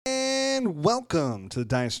And welcome to the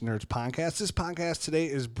Dynasty Nerds podcast. This podcast today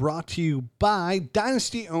is brought to you by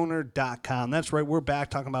DynastyOwner.com. That's right, we're back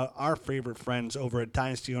talking about our favorite friends over at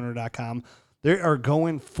DynastyOwner.com. They are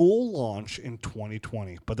going full launch in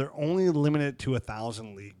 2020, but they're only limited to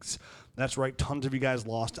 1,000 leagues. That's right, tons of you guys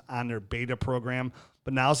lost on their beta program,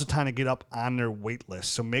 but now's the time to get up on their wait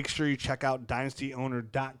list. So make sure you check out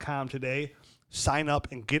DynastyOwner.com today. Sign up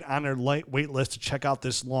and get on their wait list to check out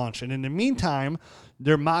this launch. And in the meantime,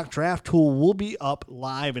 their mock draft tool will be up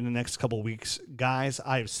live in the next couple of weeks. Guys,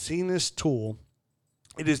 I have seen this tool.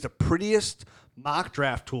 It is the prettiest mock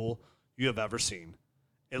draft tool you have ever seen.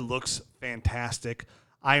 It looks fantastic.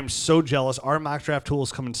 I am so jealous. Our mock draft tool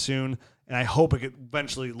is coming soon, and I hope it could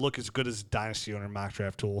eventually look as good as Dynasty Owner mock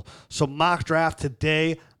draft tool. So mock draft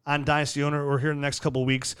today on Dynasty Owner or here in the next couple of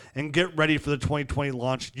weeks, and get ready for the 2020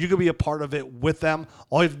 launch. You can be a part of it with them.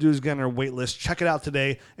 All you have to do is get on their wait list. Check it out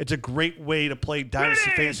today. It's a great way to play Dynasty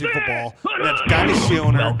Fantasy Football. That's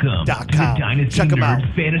DynastyOwner.com. Check them out.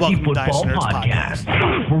 Welcome to Dynasty Nerds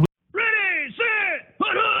Podcast.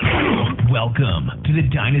 Welcome to the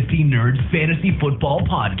Dynasty Nerds Fantasy Football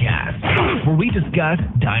Podcast, where we discuss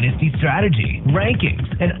Dynasty strategy, rankings,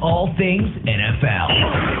 and all things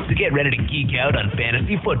NFL. So get ready to geek out on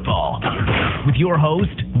fantasy football with your host,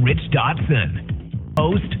 Rich Dotson.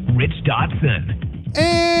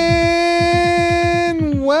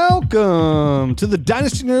 And welcome to the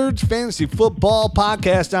Dynasty Nerds Fantasy Football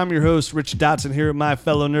Podcast. I'm your host, Rich Dotson, here with my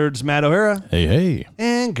fellow nerds, Matt O'Hara. Hey.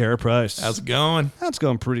 And Garrett Price. How's it going? That's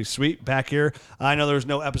going pretty sweet back here. I know there was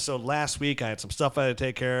no episode last week. I had some stuff I had to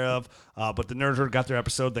take care of, but the Nerds got their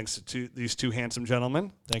episode thanks to these two handsome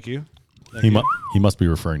gentlemen. Thank you. He must be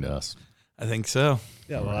referring to us. I think so.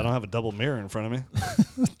 Yeah, well, I don't have a double mirror in front of me.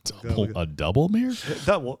 A double mirror?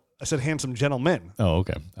 I said handsome gentlemen. Oh,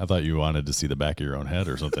 okay. I thought you wanted to see the back of your own head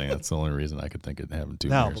or something. That's the only reason I could think of having two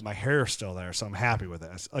No, mirrors. but my hair is still there, so I'm happy with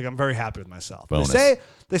it. Like, I'm very happy with myself. Bonus. They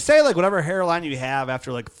say like whatever hairline you have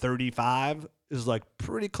after like 35 is like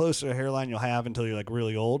pretty close to the hairline you'll have until you're like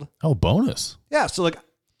really old. Oh, bonus. Yeah, so like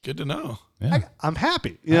Good to know. Yeah. I'm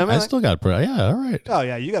happy. You know what I mean? I still got yeah, all right. Oh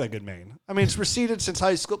yeah, you got a good mane. I mean, it's receded since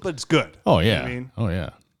high school, but it's good. Oh, yeah. You know what I mean? Oh, yeah.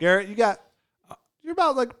 Garrett,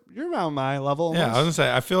 you're around my level. Yeah, I was going to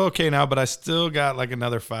say, I feel okay now, but I still got like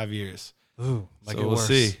another 5 years. Ooh, so we'll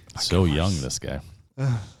see. So young, this guy.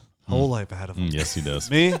 Whole life ahead of him. Yes, he does.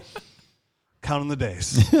 Me, counting the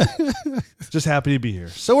days. Just happy to be here.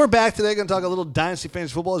 So we're back today. Going to talk a little Dynasty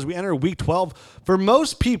Fantasy Football as we enter Week 12. For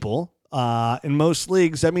most people, in most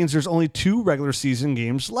leagues, that means there's only 2 regular season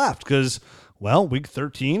games left because, well, Week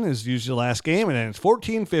 13 is usually the last game, and then it's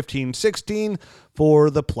 14, 15, 16 for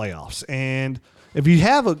the playoffs. And if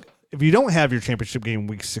you don't have your championship game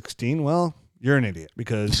Week 16, well, you're an idiot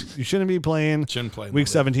because you shouldn't be playing Week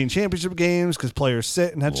 17 championship games because players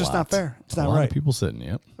sit, and that's just not fair. It's not right. A lot of people sitting,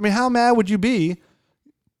 yep. I mean, how mad would you be,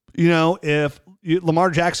 if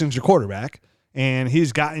Lamar Jackson's your quarterback and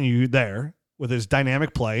he's gotten you there with his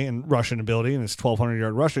dynamic play and rushing ability and his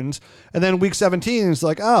 1,200-yard rushings, and then Week 17 it's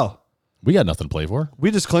like, oh, we got nothing to play for.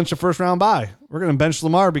 we just clinched a first-round bye. We're going to bench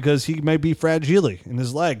Lamar because he might be fragile in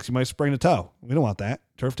his legs. He might sprain a toe. We don't want that.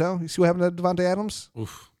 Turf toe? You see what happened to Devontae Adams?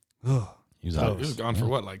 Oof. Ugh. He was He out. was gone for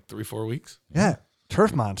what, like 3-4 weeks? Yeah.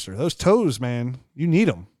 Turf monster. Those toes, man. You need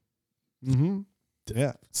them. Mm-hmm.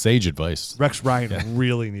 Yeah. Sage advice. Rex Ryan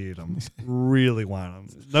really needed them. Really wanted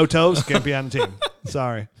them. No toes, can't be on the team.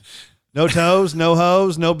 Sorry. No toes, no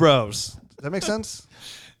hoes, no bros. Does that make sense?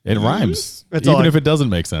 It rhymes. It's Even all if it doesn't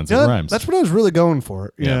make sense, it rhymes. That's what I was really going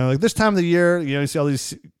for. You Yeah. know, like this time of the year, you see all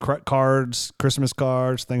these cards, Christmas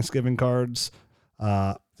cards, Thanksgiving cards.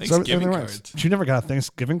 Thanksgiving everything cards. But you never got a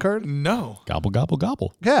Thanksgiving card? No. Gobble, gobble,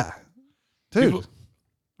 gobble. Yeah. Dude, People-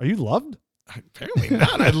 are you loved? Apparently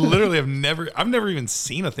not. I literally I've never even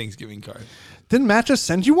seen a Thanksgiving card. Didn't Matt just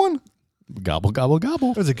send you one? Gobble, gobble,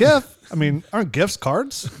 gobble. It was a gift. I mean, aren't gifts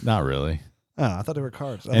cards? Not really. Oh, I thought they were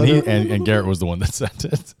cards. And Garrett was the one that sent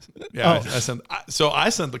it. Yeah, I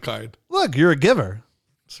sent the card. Look, you're a giver.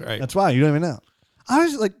 That's right. That's why you don't even know. I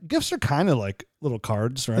was like, gifts are kind of like little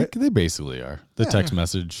cards, right? They basically are. The text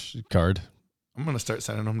message card. I'm going to start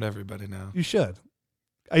sending them to everybody now. You should.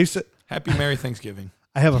 I used to. Happy Merry Thanksgiving.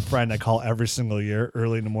 I have a friend I call every single year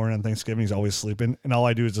early in the morning on Thanksgiving. He's always sleeping. And all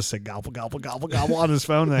I do is just say gobble, gobble, gobble, gobble on his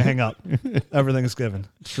phone and I hang up. Every Thanksgiving.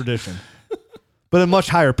 It's tradition. But a much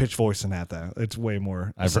higher pitched voice than that, though. It's way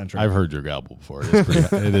more eccentric. I've heard your gobble before.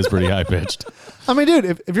 It is pretty high pitched. I mean, dude,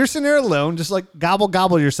 if you're sitting there alone, just like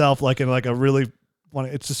gobble yourself like in like a really fun.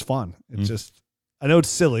 It's just fun. It's just, I know it's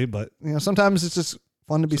silly, but sometimes it's just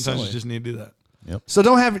fun to be Sometimes silly. you just need to do that. Yep. So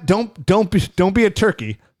don't be a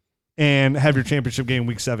turkey and have your championship game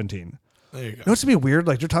Week 17. There you go. You know what's going to be weird?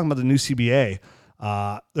 Like, they're talking about the new CBA.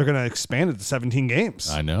 They're going to expand it to 17 games.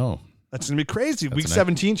 I know. That's going to be crazy. That's Week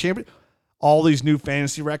 17 champion. All these new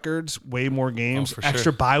fantasy records, way more games, extra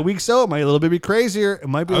sure. bye weeks. So it might a little bit be crazier. It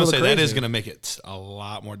might be a little crazier. That is going to make it a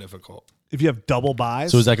lot more difficult. If you have double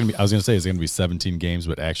buys. So is that going to be, I was going to say, is it going to be 17 games,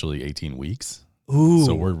 but actually 18 weeks? Ooh.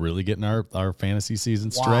 So we're really getting our fantasy season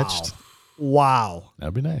stretched. Wow.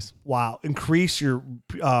 That'd be nice. Wow. Increase your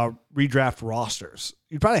redraft rosters.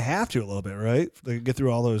 You'd probably have to a little bit, right? They get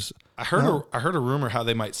through all those. I heard a rumor how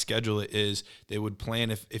they might schedule it is they would plan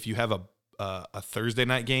if you have a Thursday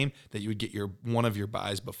night game that you would get one of your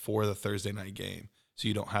buys before the Thursday night game, so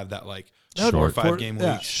you don't have that like 4 or 5 game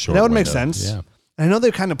week. Short that would make window. sense. Yeah. And I know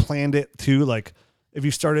they kind of planned it too. Like if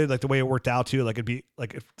you started like the way it worked out too, like it'd be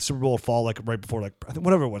like if Super Bowl would fall like right before like I think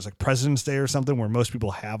whatever it was, like President's Day or something, where most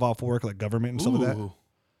people have off work, like government and stuff like that.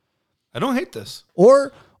 I don't hate this.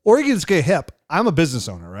 Or you can just get hip. I'm a business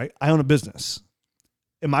owner, right? I own a business.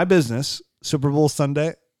 In my business, Super Bowl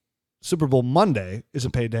Monday is a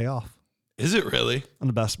paid day off. Is it really? I'm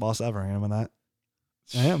the best boss ever. I am on that.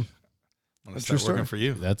 I am. I'm gonna start working for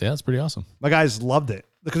you. That's pretty awesome. My guys loved it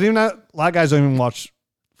because even a lot of guys don't even watch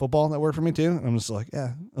football that work for me too. And I'm just like,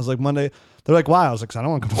 yeah. I was like Monday. They're like, why? I was like, 'cause I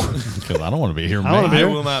don't want to come to work. Because I don't want to be here, I don't wanna man. be I here.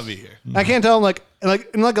 will not be here. I can't tell them like a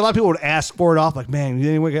lot of people would ask for it off. Like, man, you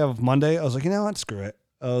didn't have Monday. I was like, you know what? Screw it.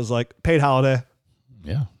 I was like, paid holiday.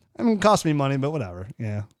 Yeah. I mean, it cost me money, but whatever.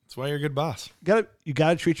 Yeah. That's why you're a good boss. You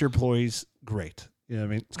gotta treat your employees great. You know what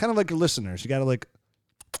I mean? It's kind of like your listeners. You gotta like.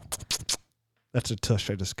 That's a tush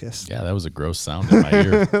I just kissed. Yeah, that was a gross sound in my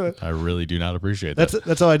ear. I really do not appreciate that.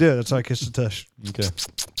 That's all I do. That's how I kiss the tush. Okay.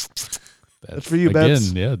 That's for you, again,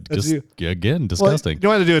 Bets. yeah, That's just you. Again, Well, disgusting. you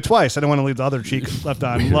don't have to do it twice. I don't want to leave the other cheek left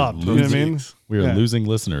unloved. You know what I mean? We are Yeah. losing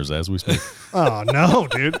listeners as we speak. Oh no,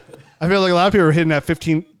 dude! I feel like a lot of people are hitting that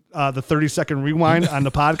 30-second rewind on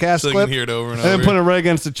the podcast So they clip, can hear it over and and then over. put it right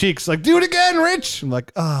against the cheeks. Like, do it again, Rich. I'm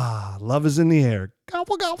like, love is in the air.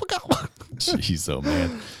 Gobble gobble gobble. Jeez, oh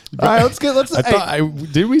man. All right, let's.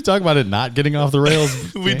 Did we talk about it not getting off the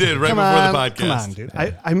rails? We did right come before on, the podcast. Come on, dude.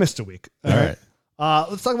 I missed a week. All right.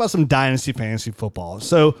 Let's talk about some Dynasty fantasy football.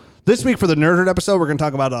 So this week for the Nerd Herd episode, we're going to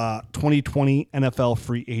talk about 2020 NFL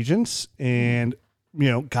free agents and,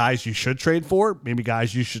 guys you should trade for, maybe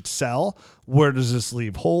guys you should sell. Where does this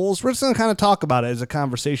leave holes? We're just going to kind of talk about it as a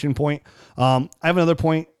conversation point. I have another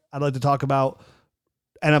point I'd like to talk about.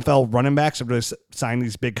 NFL running backs have really signed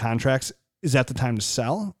these big contracts. Is that the time to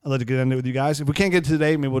sell? I'd like to get into it with you guys. If we can't get to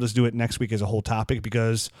today, maybe we'll just do it next week as a whole topic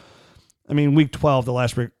because, week 12,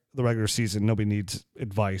 the regular season, nobody needs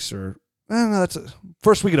advice or that's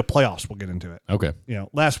first week of the playoffs. We'll get into it. Okay.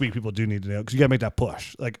 Last week people do need to know because you got to make that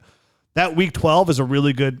push. Like that week 12 is a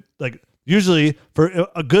really good, like usually for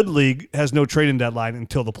a good league has no trading deadline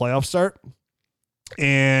until the playoffs start.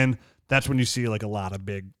 And that's when you see like a lot of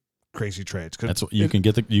big crazy trades. That's what you can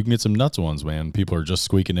get some nuts ones, man. People are just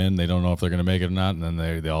squeaking in. They don't know if they're going to make it or not. And then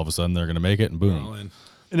they all of a sudden they're going to make it and boom.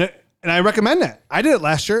 And I recommend that. I did it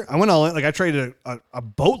last year. I went all in. Like I traded a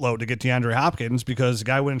boatload to get DeAndre Hopkins because the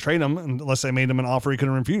guy wouldn't trade him unless I made him an offer he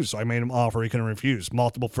couldn't refuse. So I made him an offer he couldn't refuse.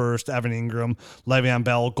 Multiple first, Evan Ingram, Le'Veon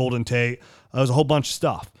Bell, Golden Tate. It was a whole bunch of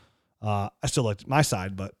stuff. I still liked my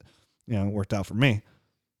side, but it worked out for me.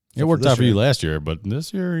 It worked out for you last year, but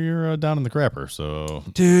this year you're down in the crapper. So,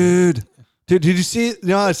 dude, did you see?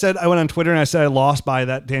 I said I went on Twitter and I said I lost by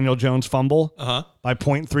that Daniel Jones fumble by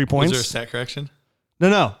 0.3 points. Was there a stat correction?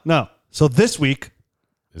 No. So this week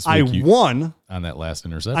I won on that last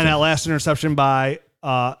interception. By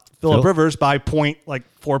Phillip Rivers by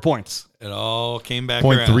 4 points. It all came back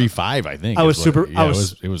 0.35, I think. I was super. It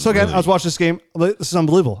was so again, really, I was watching this game. This is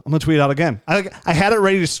unbelievable. I'm gonna tweet it out again. I had it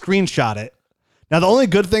ready to screenshot it. Now the only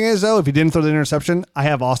good thing is though, if he didn't throw the interception, I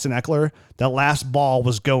have Austin Eckler. That last ball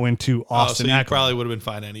was going to Austin Eckler. So you probably would have been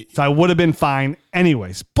fine So I would have been fine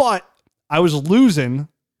anyways. But I was losing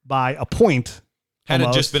by a point. Had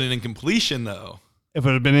it just been an incompletion though. If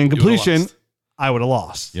it had been an incompletion, I would have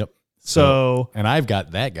lost. Yep. So and I've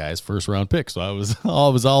got that guy's first round pick, so I was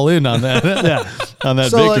all in on that. On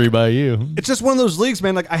that So, victory by you. It's just one of those leagues,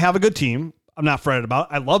 man. Like I have a good team. I'm not fretted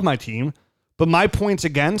about. I love my team, but my points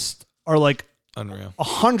against are like unreal.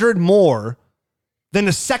 100 more than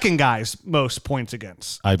the second guy's most points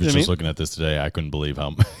against. I was just looking at this today. I couldn't believe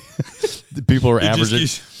how people were averaging.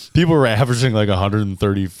 People were averaging like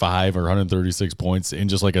 135 or 136 points in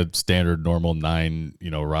just like a standard normal 9,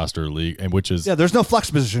 roster league, and which is there's no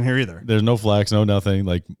flex position here either. There's no flex, no nothing.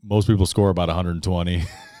 Like most people score about 120.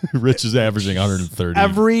 Rich is averaging 130.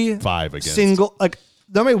 Every 5 against single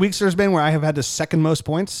how many weeks there's been where I have had the second most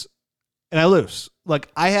points and I lose. Like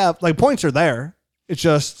I have points are there.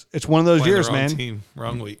 It's one of those Playing the years, wrong man. Team,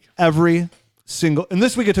 wrong week. Every single, and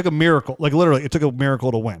this week it took a miracle. Like literally, it took a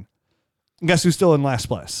miracle to win. And guess who's still in last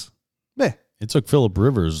place? Me. It took Phillip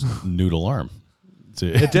Rivers' noodle arm.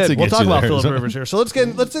 It did. We'll talk about Phillip Rivers here. So let's get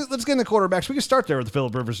into quarterbacks. We can start there with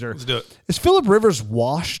Phillip Rivers here. Let's do it. Is Phillip Rivers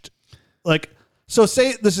washed? So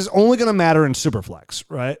say this is only going to matter in Superflex,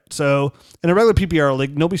 right? So in a regular PPR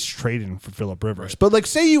league, nobody's trading for Phillip Rivers. Right. But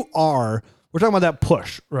say you are, we're talking about that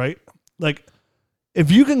push, right?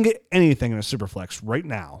 If you can get anything in a Superflex right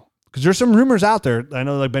now, because there's some rumors out there. I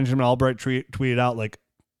know Benjamin Albright tweeted out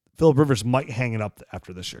Phillip Rivers might hang it up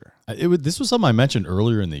after this year. This was something I mentioned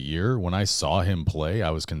earlier in the year. When I saw him play,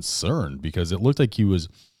 I was concerned because it looked like he was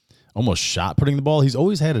almost shot putting the ball. He's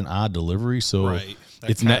always had an odd delivery, so right.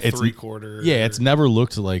 It's 3/4. Yeah, it's never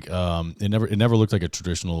looked like it never looked like a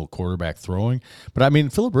traditional quarterback throwing. But I mean,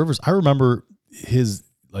 Phillip Rivers, I remember his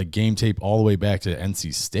game tape all the way back to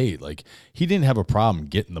NC State. He didn't have a problem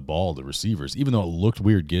getting the ball to receivers, even though it looked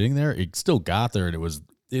weird getting there. It still got there, and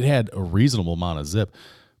it had a reasonable amount of zip.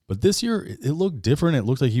 But this year, it looked different. It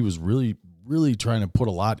looked like he was really, really trying to put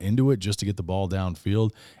a lot into it just to get the ball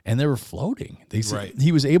downfield, and they were floating.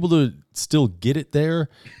 He was able to still get it there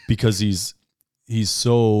because he's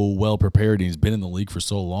so well prepared and he's been in the league for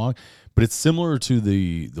so long. But it's similar to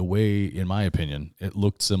the way, in my opinion, it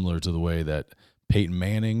looked similar to the way that Peyton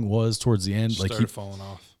Manning was towards the end. Started falling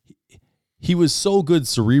off. He was so good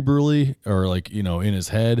cerebrally or in his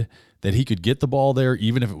head that he could get the ball there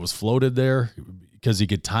even if it was floated there because he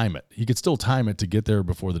could time it. He could still time it to get there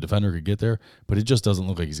before the defender could get there, but it just doesn't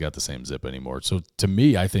look like he's got the same zip anymore. So to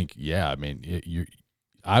me, I think,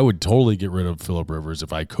 I would totally get rid of Phillip Rivers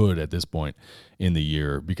if I could at this point in the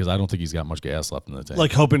year because I don't think he's got much gas left in the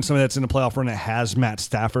tank. Hoping somebody that's in the playoff run that has Matt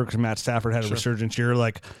Stafford because Matt Stafford had a resurgence year.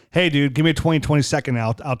 Hey, dude, give me a 22nd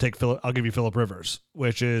now. I'll give you Phillip Rivers,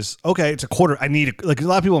 which is, okay, it's a quarter. I need a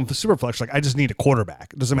lot of people in Superflex, I just need a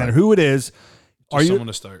quarterback. It doesn't matter who it is. Just someone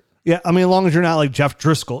to start. Yeah, I mean, as long as you're not Jeff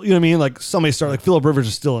Driscoll, you know what I mean? Somebody start, Phillip Rivers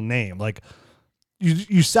is still a name.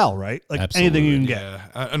 You sell, right? Anything you can get.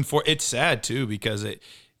 Yeah. It's sad, too, because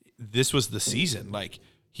this was the season.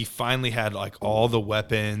 He finally had all the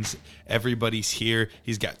weapons. Everybody's here.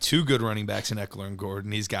 He's got two good running backs in Eckler and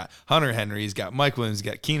Gordon. He's got Hunter Henry. He's got Mike Williams.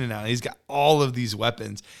 He's got Keenan Allen. He's got all of these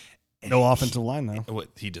weapons. No offensive line now.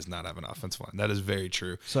 He does not have an offensive line. That is very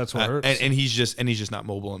true. So that's what hurts. And he's just not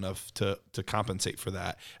mobile enough to compensate for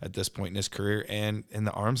that at this point in his career, and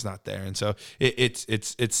the arm's not there. And so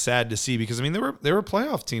it's sad to see because they were a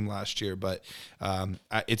playoff team last year, but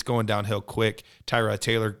it's going downhill quick. Tyrod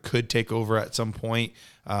Taylor could take over at some point.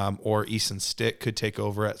 Or Easton Stick could take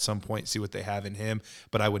over at some point, see what they have in him.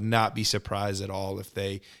 But I would not be surprised at all if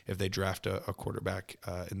they draft a quarterback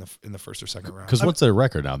in the first or second round. Because what's their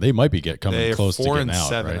record now? They might be coming close to getting out,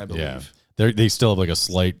 4-7, right? I believe. Yeah, they still have a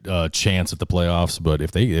slight chance at the playoffs. But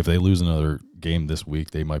if they lose another game this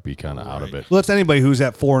week, they might be kind of out of it. Well, that's anybody who's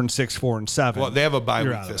at 4-6, 4-7. Well, they have a bye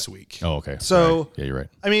week this week. Oh, okay. So right. Yeah, you're right.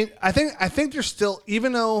 I mean, I think there's still,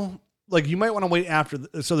 even though you might want to wait after.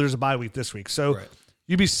 So there's a bye week this week. So. Right.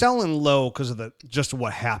 You'd be selling low because of just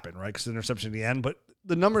what happened, right? Because the interception at the end, but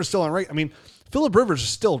the number is still on right. I mean, Phillip Rivers is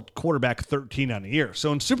still quarterback 13 on the year.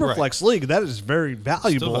 So in Superflex League, that is very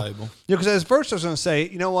valuable. Still valuable. Because at first I was going to say,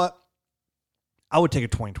 you know what? I would take a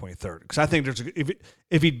 20-23rd because I think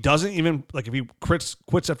if he doesn't even if he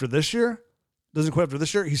quits after this year, doesn't quit after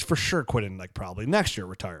this year, he's for sure quitting probably next year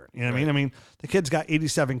retiring. You know what I mean? I mean, the kid's got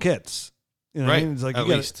 87 kids. You know what I mean? It's at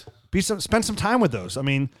least spend some time with those. I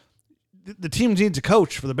mean. The team needs a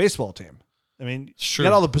coach for the baseball team. I mean, sure.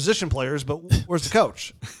 You got all the position players, but where's the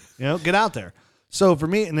coach? Get out there. So for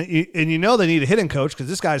me, and they need a hitting coach because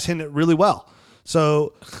this guy's hitting it really well.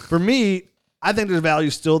 So for me, I think there's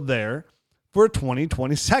value still there for a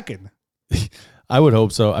 22nd. I would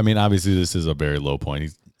hope so. I mean, obviously this is a very low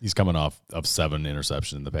point. He's coming off of 7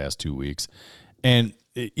 interceptions in the past 2 weeks. And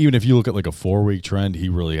even if you look at a 4-week trend, he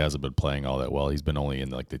really hasn't been playing all that well. He's been only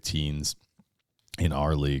in the teens in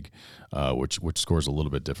our league, which scores a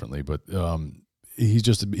little bit differently, but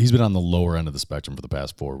he's been on the lower end of the spectrum for the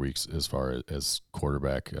past 4 weeks as far as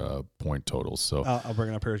quarterback point totals. So I'll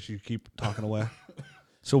bring it up here as you keep talking away.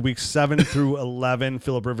 So weeks 7 through 11,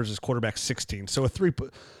 Phillip Rivers is quarterback 16. So a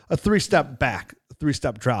three step back,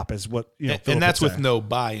 3-step drop is what and that's with no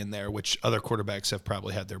bye in there, which other quarterbacks have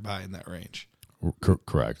probably had their bye in that range.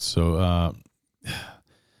 Correct. So.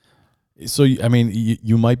 So, I mean,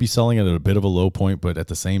 you might be selling it at a bit of a low point, but at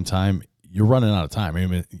the same time, you're running out of time. I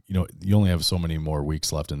mean, you only have so many more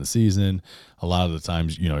weeks left in the season. A lot of the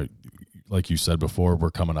times, like you said before, we're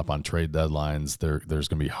coming up on trade deadlines. There's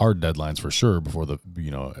going to be hard deadlines for sure before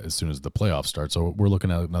as soon as the playoffs start. So we're looking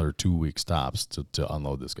at another 2-week stops to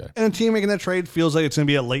unload this guy. And a team making that trade feels like it's going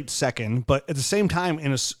to be a late second, but at the same time,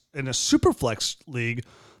 in a super flex league,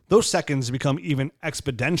 those seconds become even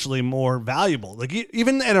exponentially more valuable. Like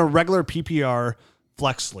even in a regular PPR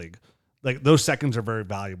flex league, like those seconds are very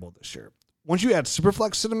valuable this year. Once you add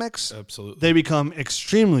Superflex to the mix, absolutely, they become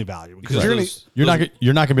extremely valuable because you're not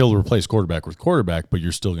going to be able to replace quarterback with quarterback, but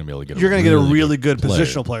you're still going to be able to get. You're going to get a really good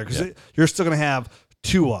positional player because you're still going to have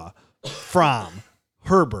Tua, Fromm,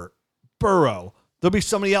 Herbert, Burrow. There'll be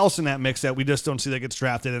somebody else in that mix that we just don't see that gets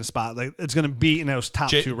drafted in a spot. Like it's going to be in those top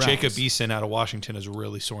 2 rounds. Jacob Eason out of Washington is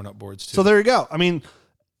really soaring up boards too. So there you go. I mean.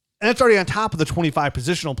 And it's already on top of the 25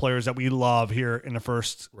 positional players that we love here in the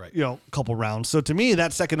first, couple rounds. So to me,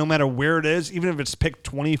 that second, no matter where it is, even if it's picked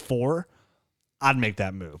 24, I'd make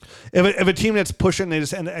that move. If a team that's pushing, they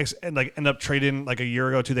just end up trading like a year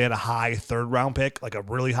ago too. They had a high 3rd round pick, like a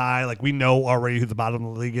really high, like we know already who the bottom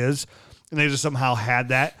of the league is, and they just somehow had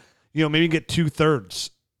that. Maybe get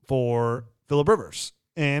 2/3 for Phillip Rivers,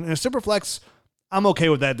 and in a super flex, I'm okay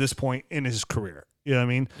with that at this point in his career. You know what I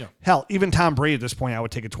mean? Yeah. Hell, even Tom Brady at this point, I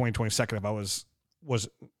would take a 2022nd if I was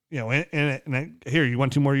and here, you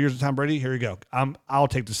want 2 more years of Tom Brady? Here you go. I'll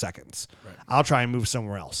take the seconds. Right. I'll try and move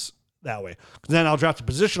somewhere else that way. Then I'll draft a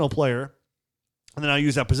positional player, and then I'll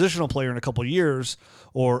use that positional player in a couple of years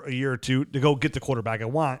or a year or 2 to go get the quarterback I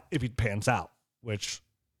want if he pans out, which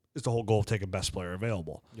is the whole goal of taking best player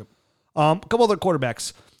available. Yep. A couple other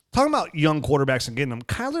quarterbacks. Talking about young quarterbacks and getting them,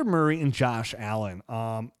 Kyler Murray and Josh Allen.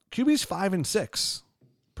 QB's 5 and 6.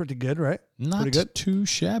 Pretty good, right? Not pretty good. Too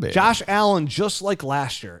shabby. Josh Allen, just like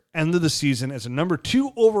last year, ended the season as a number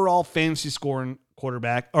 2 overall fantasy scoring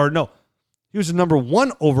quarterback. Or no, he was the number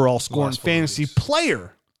 1 overall scoring fantasy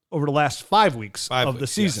player over the last 5 weeks of the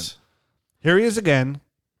season. Yes. Here he is again,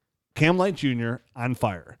 Cam Light Jr. on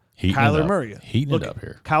fire. Kyler Murray. Heating it up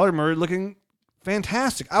here. Kyler Murray looking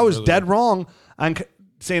fantastic. I was dead wrong on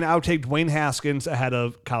saying I would take Dwayne Haskins ahead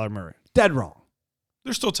of Kyler Murray. Dead wrong.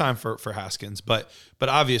 There's still time for Haskins, but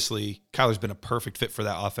obviously Kyler's been a perfect fit for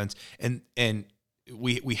that offense, and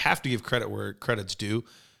we have to give credit where credit's due.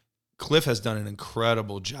 Cliff has done an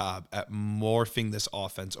incredible job at morphing this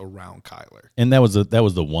offense around Kyler, and that was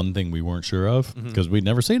the one thing we weren't sure of because we'd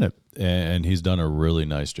never seen it, and he's done a really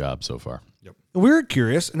nice job so far. Yep, we were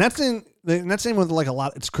curious, and that's same with like a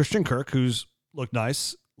lot. It's Christian Kirk who's looked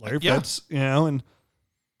nice, Larry Fitz, and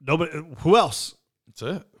nobody. Who else? That's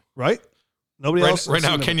it, right? Nobody else. Right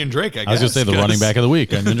now, Kenyon Drake, I guess. I was going to say the running back of the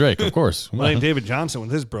week, Kenyon Drake, of course. Well, David Johnson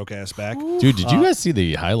with his broke-ass back. Dude, did you guys see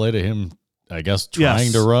the highlight of him, I guess,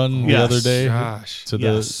 trying to run the other day? Gosh. It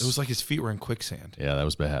was like his feet were in quicksand. Yeah, that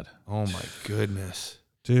was bad. Oh, my goodness.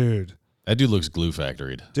 Dude. That dude looks glue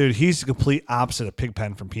factoried. Dude, he's the complete opposite of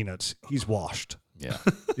Pigpen from Peanuts. He's washed. Yeah.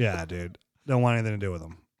 Yeah, dude. Don't want anything to do with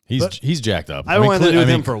him. He's jacked up. I don't want anything to do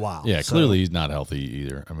with him for a while. Yeah, clearly he's not healthy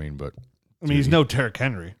either. He's no Derrick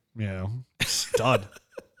Henry. Stud.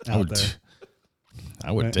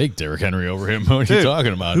 I would take Derrick Henry over him. What are you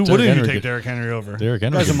talking about? Who wouldn't you take Derrick Henry over? Derrick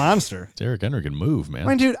Henry. Guy's a monster. Derrick Henry can move, man. I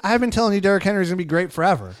mean, dude, I've been telling you Derrick Henry's going to be great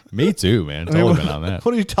forever. Me too, man. It's all been on that.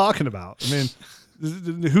 What are you talking about? I mean,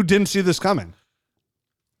 who didn't see this coming?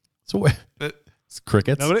 So it's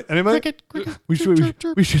crickets. Nobody? Anybody? Cricket. We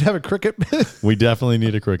should have a cricket. We definitely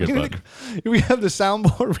need a cricket button. We have the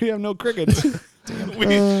soundboard. We have no crickets.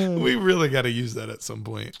 We really got to use that at some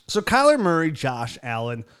point. So Kyler Murray, Josh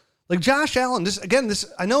Allen. Like Josh Allen,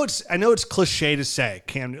 I know it's cliche to say,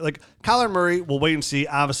 Kyler Murray, we'll wait and see.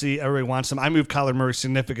 Obviously, everybody wants him. I moved Kyler Murray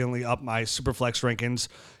significantly up my Superflex rankings.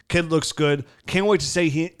 Kid looks good. Can't wait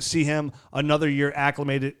to see him another year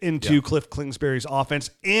acclimated into Cliff Kingsbury's offense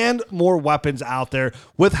and more weapons out there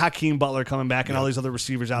with Hakeem Butler coming back and all these other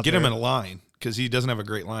receivers out there. Get him in a line because he doesn't have a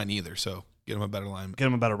great line either. So get him a better line. Get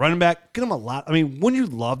him a better running back. Get him a lot. I mean, wouldn't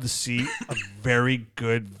you love to see a very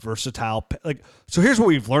good, versatile so here's what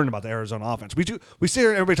we've learned about the Arizona offense. We sit here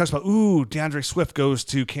and everybody talks about, DeAndre Swift goes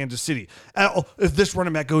to Kansas City. If this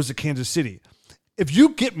running back goes to Kansas City. If you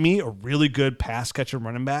get me a really good pass catcher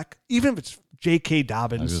running back, even if it's J.K.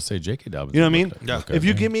 Dobbins. I was going to say J.K. Dobbins. You know what I mean? Yeah. Okay. If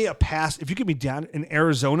you give me if you get me down in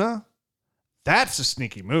Arizona, that's a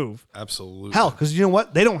sneaky move. Absolutely. Hell, because you know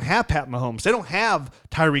what? They don't have Pat Mahomes. They don't have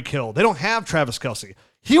Tyreek Hill. They don't have Travis Kelce.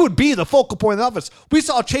 He would be the focal point of the offense. We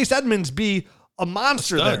saw Chase Edmonds be a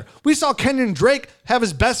monster there. We saw Kenyon Drake have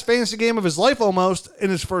his best fantasy game of his life almost in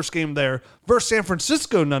his first game there versus San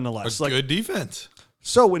Francisco nonetheless. A good defense.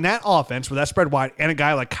 So in that offense, with that spread wide and a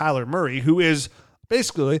guy like Kyler Murray, who is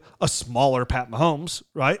basically a smaller Pat Mahomes,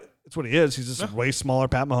 right? That's what he is. He's just a way smaller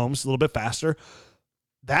Pat Mahomes, a little bit faster.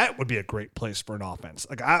 that would be a great place for an offense.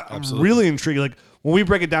 Like I'm really intrigued. Like when we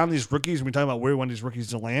break it down, these rookies, and we talk about where we want these rookies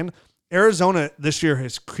to land, Arizona this year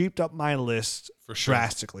has creeped up my list for sure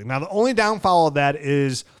drastically. Now, the only downfall of that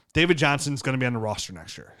is David Johnson's going to be on the roster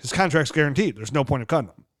next year. His contract's guaranteed. There's no point of cutting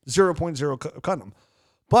him. 0.0 cutting him.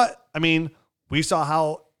 But I mean, we see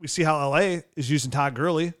how LA is using Todd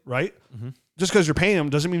Gurley, right? Mm-hmm. Just because you're paying him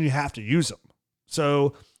doesn't mean you have to use him.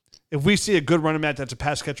 So if we see a good running back that's a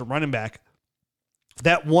pass catcher running back,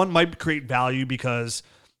 that one might create value because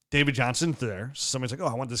David Johnson's there. So somebody's like,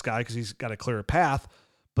 oh, I want this guy because he's got a clearer path.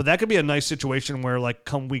 But that could be a nice situation where, like,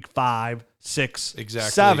 come week 5, 6,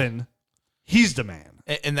 7, he's the man.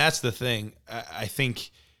 And that's the thing. I think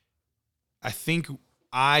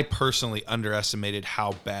I personally underestimated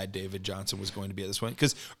how bad David Johnson was going to be at this point.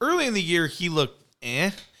 Because early in the year, he looked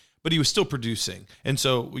but he was still producing. And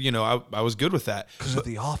so, I was good with that. Because of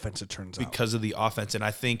the offense, it turns out. Because of the offense. And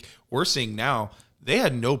I think we're seeing now they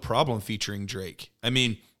had no problem featuring Drake. I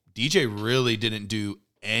mean, DJ really didn't do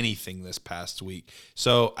anything this past week.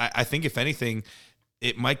 So I think if anything,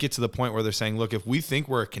 it might get to the point where they're saying, look, if we think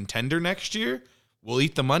we're a contender next year, we'll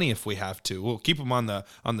eat the money if we have to. We'll keep him on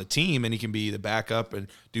the team and he can be the backup and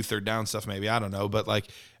do third down stuff maybe. I don't know. But like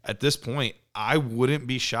at this point, I wouldn't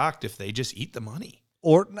be shocked if they just eat the money.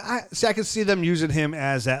 Or I can see them using him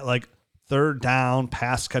as that like third down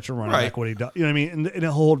pass catcher running back, what he does. You know what I mean? And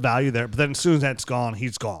he'll hold value there. But then as soon as that's gone,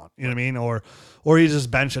 he's gone. You know what I mean? Or he's just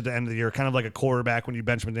benched at the end of the year, kind of like a quarterback when you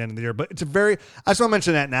bench him at the end of the year. But I just want to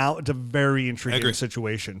mention that now. It's a very intriguing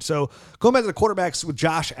situation. So going back to the quarterbacks with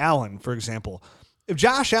Josh Allen, for example, if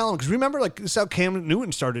Josh Allen, because remember, like this is how Cam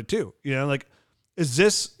Newton started too. Like,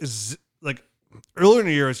 is like earlier in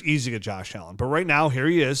the year it's easy to get Josh Allen, but right now here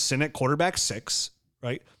he is sitting at quarterback 6,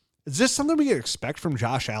 right? Is this something we expect from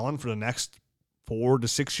Josh Allen for the next 4 to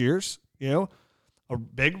 6 years? He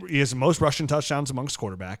has the most rushing touchdowns amongst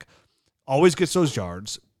quarterback, always gets those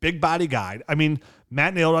yards, big body guy. I mean,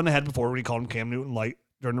 Matt nailed on the head before when he called him Cam Newton light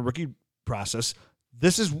during the rookie process.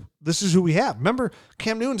 This is who we have. Remember,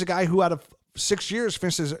 Cam Newton's a guy who out of 6 years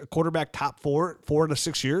finishes a quarterback top 4 to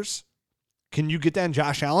 6 years. Can you get that in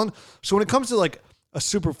Josh Allen? So when it comes to like a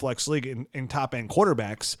super flex league in top end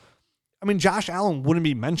quarterbacks, I mean, Josh Allen wouldn't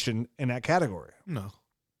be mentioned in that category. No.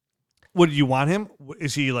 Would you want him?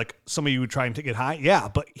 Is he like somebody you would try and get high? Yeah,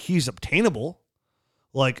 but he's obtainable.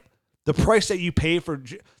 Like the price that you pay for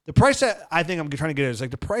the price that I think I'm trying to get is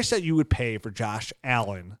like the price that you would pay for Josh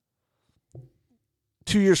Allen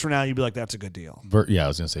 2 years from now, you'd be like, that's a good deal. Yeah, I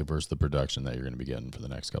was going to say versus the production that you're going to be getting for the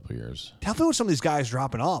next couple of years. Tell me what some of these guys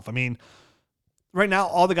dropping off. I mean, right now,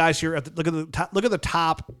 all the guys here, look at the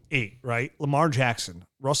top 8, right? Lamar Jackson,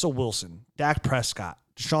 Russell Wilson, Dak Prescott,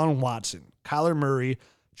 Deshaun Watson, Kyler Murray,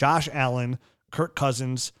 Josh Allen, Kirk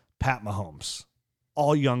Cousins, Pat Mahomes.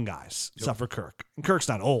 All young guys, except for Kirk. And Kirk's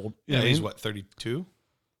not old. Yeah, he's what, 32,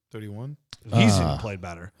 31? He's even played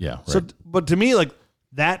better. Yeah, right. So, but to me, like,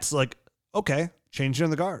 that's like, okay, changing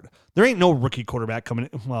the guard. There ain't no rookie quarterback coming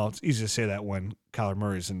in. Well, it's easy to say that when Kyler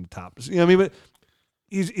Murray's in the top. You know what I mean? But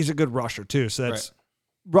he's a good rusher, too. So that's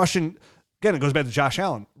rushing. Again, it goes back to Josh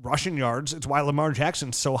Allen. Rushing yards. It's why Lamar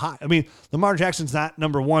Jackson's so high. I mean, Lamar Jackson's not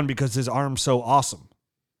number 1 because his arm's so awesome.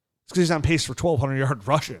 It's because he's on pace for 1,200 yard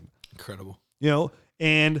rushing. Incredible.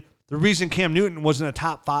 And the reason Cam Newton wasn't a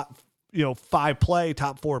top 5 play,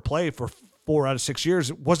 top 4 play for 4 out of 6 years,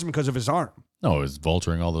 it wasn't because of his arm. No, it was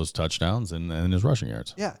vulturing all those touchdowns and his rushing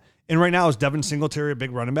yards. Yeah. And right now, is Devin Singletary a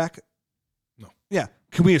big running back? No. Yeah.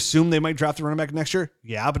 Can we assume they might draft the running back next year?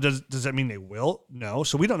 Yeah, but does that mean they will? No.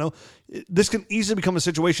 So we don't know. This can easily become a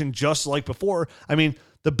situation just like before. I mean,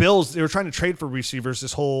 the Bills, they were trying to trade for receivers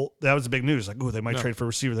that was the big news. Like, oh, they might trade for a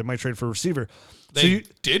receiver. They might trade for a receiver. They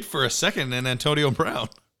did for a second in Antonio Brown.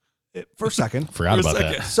 For a second. Forgot about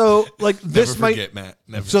that. So, like, this Never forget, Matt.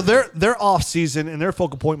 Never so forget. their off season and their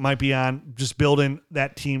focal point might be on just building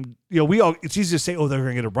that team. It's easy to say, oh, they're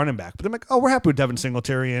going to get a running back, but I'm like, oh, we're happy with Devin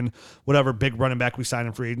Singletary and whatever big running back we sign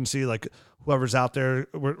in free agency. Like whoever's out there,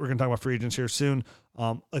 we're going to talk about free agents here soon,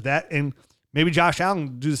 like that. And maybe Josh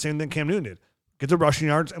Allen do the same thing Cam Newton did, get the rushing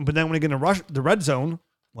yards, but then when they get in the red zone,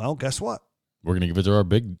 well, guess what? We're going to give it to our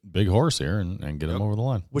big horse here and get him over the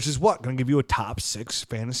line. Which is what? Going to give you a top 6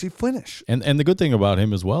 fantasy finish. And the good thing about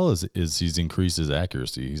him as well is he's increased his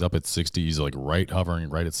accuracy. He's up at 60. He's like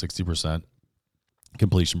hovering right at 60%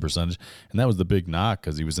 completion percentage. And that was the big knock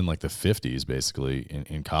because he was in like the 50s basically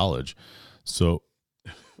in college. So,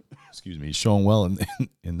 excuse me, he's showing well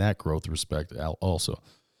in that growth respect also.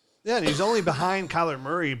 Yeah, and he's only behind Kyler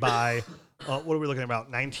Murray by, what are we looking at,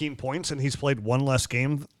 about 19 points, and he's played 1 less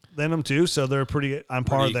game than him too, so they're pretty on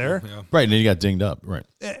par there. Yeah. Right, and then he got dinged up. Right.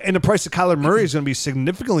 And the price of Kyler Murray is going to be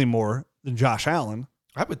significantly more than Josh Allen.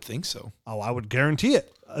 I would think so. Oh, I would guarantee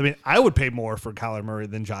it. I mean, I would pay more for Kyler Murray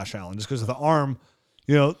than Josh Allen just because of the arm.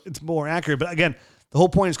 It's more accurate. But again, the whole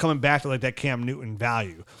point is coming back to like that Cam Newton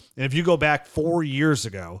value. And if you go back 4 years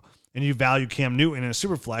ago and you value Cam Newton in a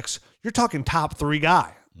super flex, you're talking top 3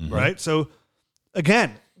 guy, right? So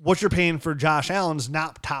again, what you're paying for Josh Allen's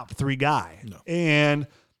not top 3 guy. No. And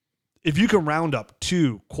if you can round up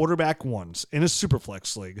 2 quarterback ones in a super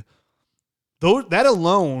flex league, that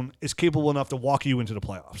alone is capable enough to walk you into the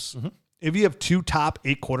playoffs. If you have 2 top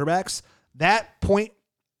 8 quarterbacks, that point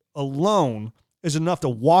alone is enough to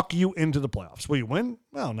walk you into the playoffs. Will you win?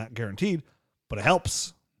 Well, not guaranteed, but it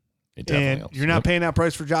helps. It definitely and helps. You're not paying that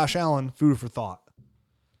price for Josh Allen. Food for thought.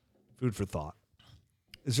 Food for thought.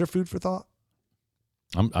 Is there food for thought?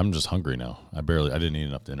 I'm just hungry now. I didn't eat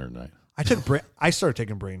enough dinner tonight. I started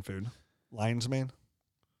taking brain food. Lion's Mane.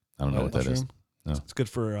 I don't know what that is. No. It's good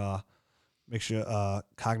for makes you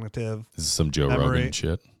cognitive. This is some Joe memory. Rogan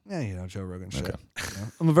shit. Yeah, Joe Rogan shit. Okay.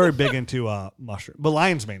 I'm very big into mushroom, but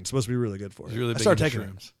lion's mane is supposed to be really good for He's you. really I big started into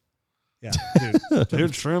taking shrooms. it. Yeah,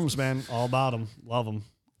 dude, shrooms, man, all about them. Love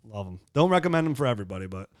them. Don't recommend them for everybody,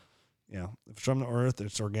 but if it's from the earth,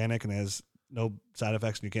 it's organic and has no side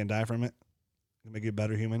effects, and you can't die from it. Can make you a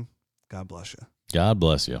better human. God bless you. God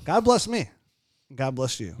bless you. God bless me. God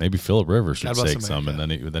bless you. Maybe Phillip Rivers should God bless take some, and then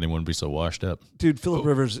he wouldn't be so washed up. Dude, Phillip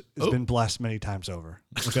Rivers has been blessed many times over.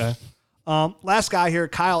 Okay. Last guy here,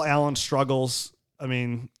 Kyle Allen struggles. I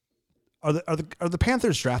mean, are the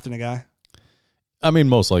Panthers drafting a guy? I mean,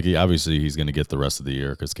 most likely, obviously, he's going to get the rest of the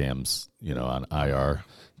year because Cam's, on IR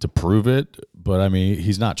to prove it. But I mean,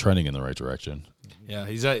 he's not trending in the right direction. Yeah,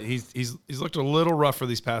 he's looked a little rough for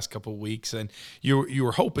these past couple of weeks, and you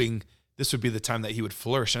were hoping this would be the time that he would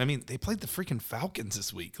flourish. And I mean, they played the freaking Falcons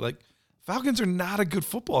this week. Like, Falcons are not a good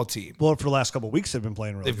football team. Well, for the last couple of weeks, they've been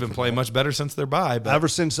playing really. They've been playing much better since their bye. But ever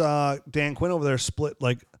since Dan Quinn over there split,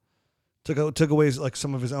 took away like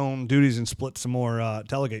some of his own duties and split some more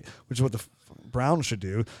delegate, which is what the Browns should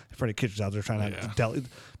do. Freddie Kitchens out there trying to delegate.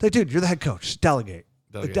 Dude, you're the head coach. Just delegate.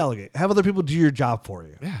 Delegate. Have other people do your job for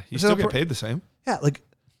you. Yeah, you still get paid the same. Yeah,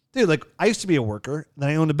 dude, I used to be a worker, then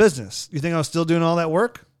I owned a business. You think I was still doing all that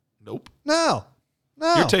work? Nope. No.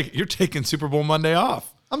 You're taking Super Bowl Monday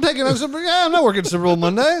off. I'm not working Super Bowl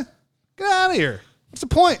Monday. Get out of here. What's the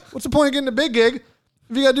point? What's the point of getting a big gig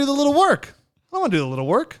if you got to do the little work? I don't want to do the little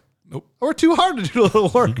work. Nope. I work too hard to do the little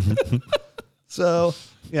work. So,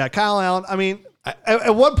 yeah, Kyle Allen. I mean,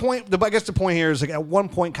 at one point, I guess the point here is at one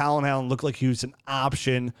point, Kyle Allen looked like he was an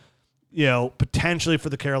option, potentially for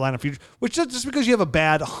the Carolina future, which just because you have a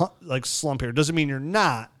bad slump here doesn't mean you're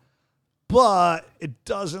not, but it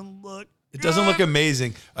doesn't look. It doesn't look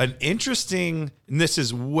amazing. An interesting, and this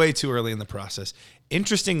is way too early in the process,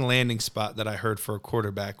 interesting landing spot that I heard for a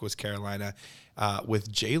quarterback was Carolina with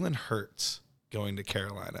Jalen Hurts going to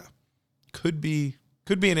Carolina. Could be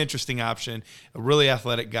an interesting option. A really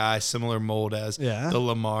athletic guy, similar mold as the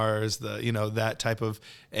Lamars, that type of,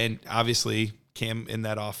 and obviously Cam in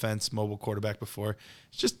that offense, mobile quarterback before.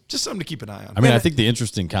 It's just something to keep an eye on. I mean, I think the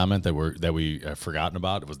interesting comment that we have forgotten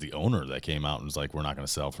about was the owner that came out and was like, "We're not going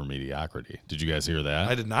to sell for mediocrity." Did you guys hear that?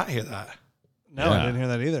 I did not hear that. No, I didn't hear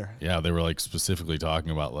that either. Yeah, they were specifically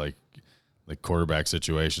talking about like quarterback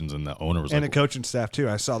situations, and the owner was and the coaching staff too.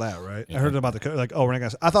 I saw that, right? Yeah. I heard about the we're not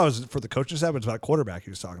gonna. I thought it was for the coaching staff, but it's about quarterback he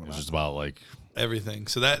was talking about. It's just about everything.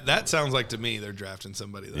 So that sounds like to me they're drafting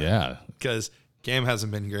somebody. Though. Yeah, because Cam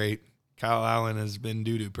hasn't been great. Kyle Allen has been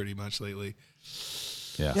doo-doo pretty much lately.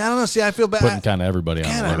 Yeah, I don't know. See, I feel bad. Putting kind of everybody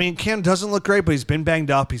on. I mean, Cam doesn't look great, but he's been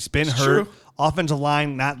banged up. He's been hurt. True. Offensive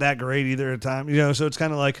line, not that great either at times. So it's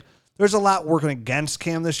kind of like there's a lot working against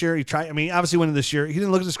Cam this year. He tried. I mean, obviously, winning this year, he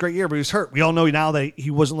didn't look at this great year, but he was hurt. We all know now that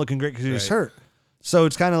he wasn't looking great because he was hurt. So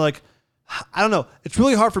it's kind of like, I don't know. It's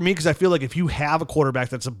really hard for me because I feel like if you have a quarterback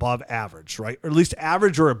that's above average, right, or at least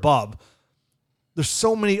average or above, there's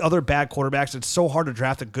so many other bad quarterbacks. It's so hard to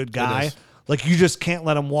draft a good guy. Like, you just can't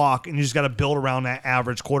let him walk, and you just got to build around that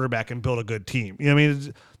average quarterback and build a good team. You know what I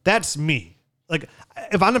mean? That's me. Like,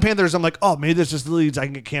 if I'm the Panthers, I'm like, oh, maybe this just leads I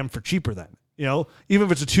can get Cam for cheaper then. Even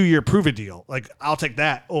if it's a 2-year prove-it deal, like, I'll take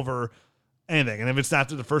that over anything. And if it's not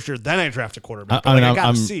the first year, then I draft a quarterback. I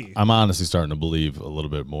got to see. I'm honestly starting to believe a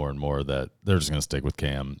little bit more and more that they're just going to stick with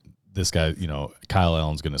Cam. This guy, Kyle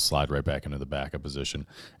Allen's going to slide right back into the backup position,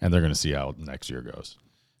 and they're going to see how next year goes.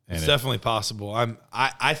 It's definitely possible.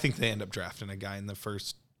 I think they end up drafting a guy in the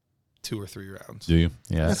first 2 or 3 rounds. Do you?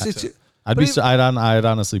 Yeah. I'd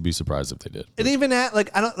honestly be surprised if they did. And even at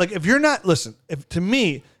if you're not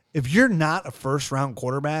if you're not a first round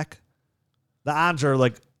quarterback, the odds are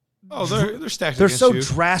they're stacked. They're against so you.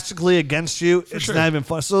 drastically against you. It's not even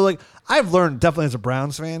fun. So I've learned definitely as a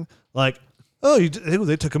Browns fan, Oh,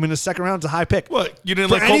 they took him in the second round. It's a high pick. What? You didn't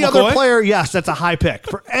For like any Colt other McCoy? player, yes, that's a high pick.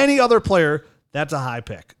 For any other player, that's a high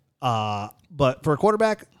pick. But for a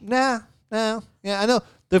quarterback, nah. Yeah, I know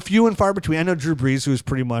the few and far between. I know Drew Brees, who's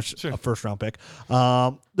pretty much a first round pick.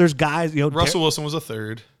 There's guys, Russell Wilson was a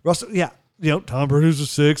third. Tom Brady's a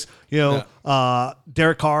 6.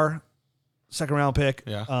 Derek Carr, second round pick.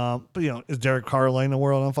 Yeah. But is Derek Carr lighting the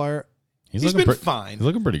world on fire? He's been fine. He's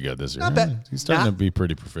looking pretty good this year. Not bad. He's starting to be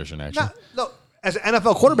pretty proficient, actually. No, as an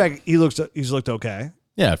NFL quarterback, he's looked okay.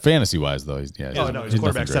 Yeah, fantasy wise though, he's He's nothing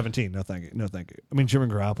quarterback great. 17. No, thank you. I mean, Jimmy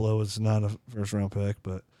Garoppolo was not a first round pick,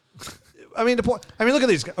 but I mean the point. I mean, look at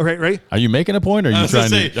these. Okay, ready? Are you making a point, or are you trying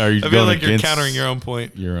to? Are you I feel going like you're against countering your own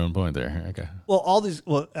point. Your own point there. Okay. Well, all these.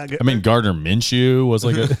 Well, I mean, Gardner Minshew was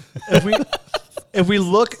like a if we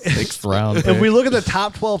look 6th round. if pick. we look at the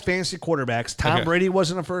top 12 fantasy quarterbacks, Tom Brady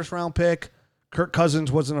wasn't a first round pick. Kirk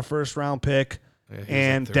Cousins wasn't a first round pick,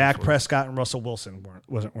 and Dak Prescott and Russell Wilson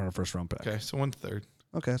weren't a first round pick. Okay, so 1/3.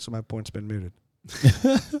 Okay, so my point's been muted.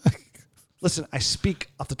 Listen, I speak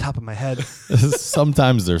off the top of my head.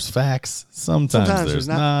 Sometimes there's facts. Sometimes there's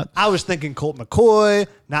not. I was thinking Colt McCoy,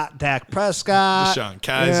 not Dak Prescott. DeShone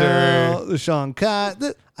Kizer. DeShone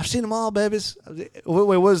Kizer. I've seen them all, babies. Wait,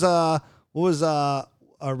 what was a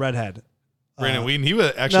redhead? Brandon Whedon. He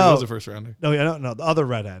was a first rounder. No, the other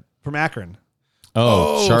redhead from Akron.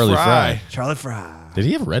 Oh, Charlie Fry. Charlie Fry. Did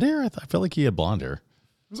he have red hair? I felt like he had blonde hair.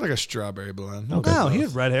 It was like a strawberry blonde. Okay. No, he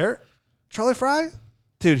had red hair. Charlie Fry?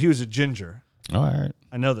 Dude, he was a ginger. Oh, all right.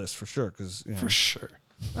 I know this for sure. For sure.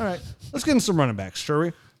 All right. Let's get into some running backs, shall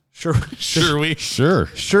we? Sure. Surely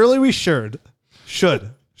we should. Surely.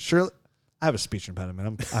 I have a speech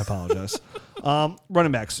impediment. I apologize.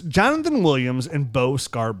 Running backs. Jonathan Williams and Bo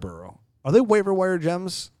Scarborough. Are they waiver wire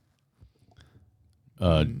gems?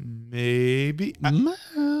 Maybe.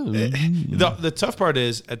 The tough part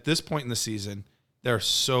is, at this point in the season, there are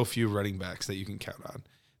so few running backs that you can count on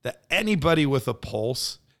that anybody with a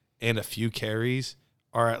pulse and a few carries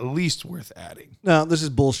are at least worth adding. No, this is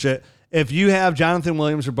bullshit. If you have Jonathan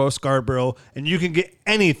Williams or Bo Scarborough and you can get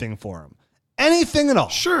anything for him, anything at all,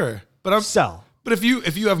 sure, but sell. But if you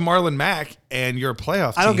have Marlon Mack and you're a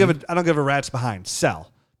playoff team, I don't give a rat's behind.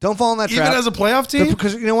 Sell. Don't fall in that trap. Even as a playoff team?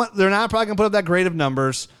 Because you know what? They're not probably going to put up that grade of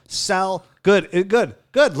numbers. Sell. Good.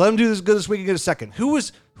 Let them do this good this week and get a second. Who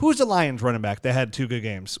was the Lions running back that had 2 good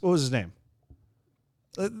games? What was his name?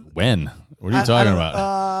 When? What are you talking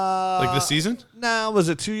about? Like this season? No, was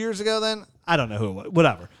it 2 years ago then? I don't know who it was.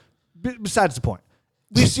 Whatever. Besides the point.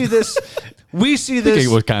 We see this. I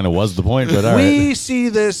think what kind of was the point, but all right. We see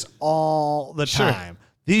this all the time.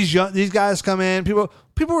 These guys come in.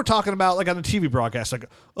 People were talking about, like on the TV broadcast, like,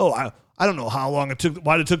 oh, I don't know how long it took,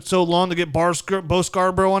 why it took so long to get Bo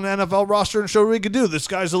Scarborough on the NFL roster and show what he could do. This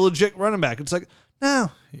guy's a legit running back. It's like,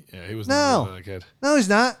 no. Yeah, he was no. Really good. No, he's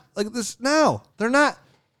not. Like this, no, they're not.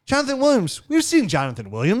 Jonathan Williams. We've seen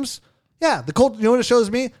Jonathan Williams. Yeah, the Colts, you know what it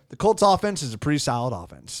shows me? The Colts offense is a pretty solid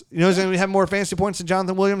offense. You know who's going to have more fantasy points than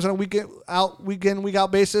Jonathan Williams on a week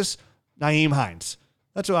out basis? Nyheim Hines.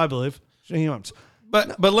 That's what I believe. Nyheim Hines.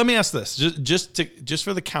 But let me ask this, just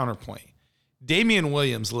for the counterpoint. Damian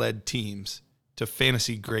Williams led teams to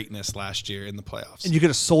fantasy greatness last year in the playoffs. And you could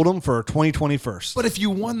have sold him for 2020 first. But if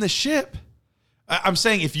you won the ship, I'm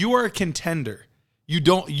saying if you are a contender, you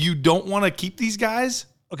don't want to keep these guys?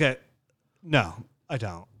 Okay. No, I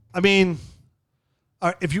don't. I mean,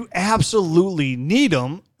 if you absolutely need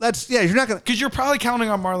them, you're not going to. Because you're probably counting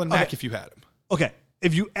on Marlon Mack if you had him. Okay.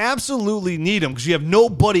 If you absolutely need them because you have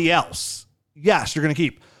nobody else, yes, you're going to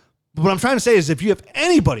keep. But what I'm trying to say is if you have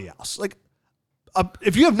anybody else, like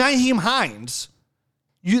if you have Nyheim Hines,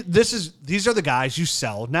 these are the guys you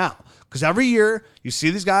sell now. Because every year you see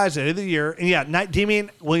these guys at the end of the year, and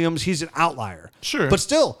Damian Williams, he's an outlier. Sure. But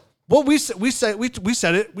still, what we said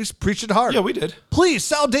it, we preached it hard. Yeah, we did. Please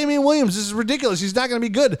sell Damian Williams. This is ridiculous. He's not going to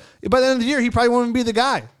be good. By the end of the year, he probably won't even be the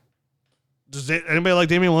guy. Does anybody like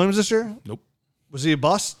Damian Williams this year? Nope. Was he a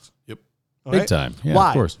bust? Yep. All Big time. Yeah, Why?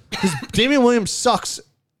 Of course. Because Damian Williams sucks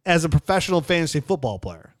as a professional fantasy football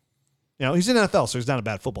player. You know, he's in the NFL, so he's not a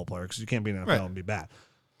bad football player because you can't be in the NFL and be bad.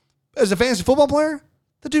 As a fantasy football player,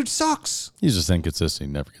 the dude sucks. He's just inconsistent.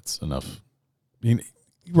 He never gets enough.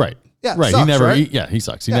 Right. Yeah, right. Sucks, he never. right? He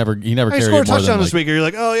sucks. He never carried more than. He scored a touchdown this week. You're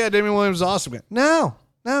like, oh yeah, Damian Williams is awesome. No,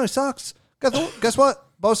 he sucks. Guess what?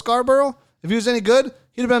 Bo Scarborough, if he was any good,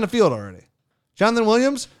 he'd have been on the field already. Jonathan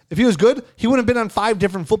Williams, if he was good, he would have been on 5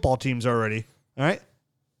 different football teams already. All right.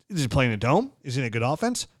 Is he playing a dome? Is he in a good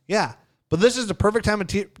offense? Yeah. But this is the perfect time of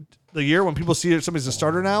the year when people see that somebody's a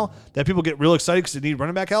starter now, that people get real excited because they need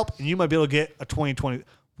running back help, and you might be able to get a 2020.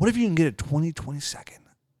 What if you can get a 2020 second?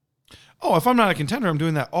 Oh, if I'm not a contender, I'm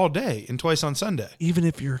doing that all day and twice on Sunday. Even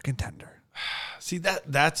if you're a contender. See,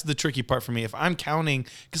 that's the tricky part for me. If I'm counting,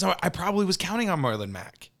 because I probably was counting on Marlon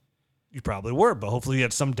Mack. You probably were, but hopefully you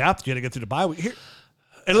had some depth. You had to get through the bye week. Here,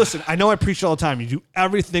 and listen, I know I preach all the time. You do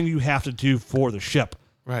everything you have to do for the ship.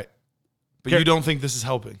 Right. But you don't think this is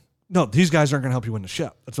helping? No, these guys aren't going to help you win the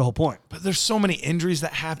ship. That's the whole point. But there's so many injuries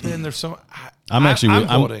that happen. There's so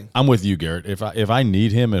I'm with you, Garrett. If I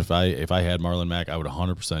need him, if I had Marlon Mack, I would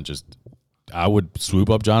 100% I would swoop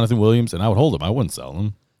up Jonathan Williams and I would hold him. I wouldn't sell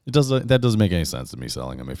him. That doesn't make any sense to me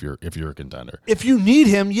selling him if you're a contender. If you need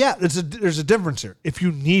him, yeah, there's a difference here. If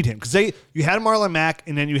you need him, because you had Marlon Mack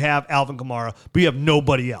and then you have Alvin Kamara, but you have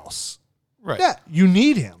nobody else. Right. Yeah, you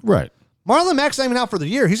need him. Right. Marlon Mack's not even out for the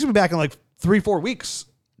year. He's gonna be back in like 3-4 weeks.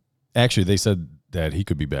 Actually, they said that he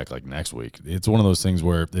could be back like next week. It's one of those things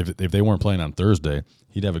where if they weren't playing on Thursday,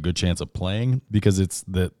 he'd have a good chance of playing because it's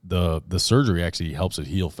the surgery actually helps it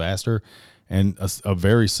heal faster. And a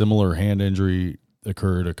very similar hand injury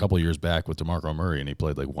occurred a couple years back with DeMarco Murray, and he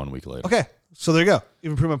played like 1 week later. Okay, so there you go.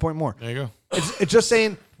 Even prove my point more. There you go. It's just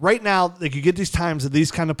saying right now, like you get these times of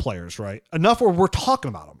these kind of players, right? Enough where we're talking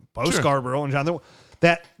about them, Bo Scarborough and Jonathan,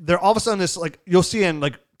 that they're all of a sudden this, like you'll see in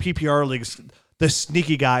like PPR leagues, the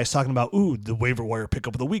sneaky guys talking about, the waiver wire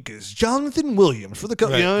pickup of the week is Jonathan Williams for the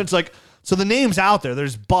right. it's like, so the name's out there.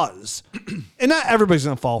 There's buzz, and not everybody's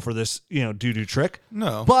gonna fall for this, doo-doo trick.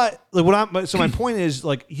 No, but like my point is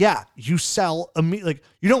like, yeah, you sell immediately. Like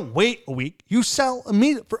you don't wait a week. You sell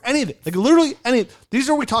immediately for anything. Like literally any. These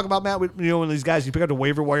are what we talk about, Matt. When these guys you pick up the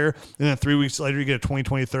waiver wire, and then 3 weeks later you get a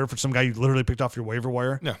 2023rd for some guy you literally picked off your waiver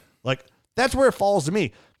wire. Yeah, like that's where it falls to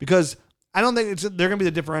me because I don't think they're going to be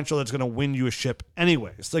the differential that's going to win you a ship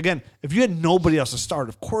anyways. So again, if you had nobody else to start,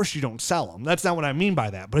 of course you don't sell them. That's not what I mean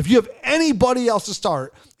by that. But if you have anybody else to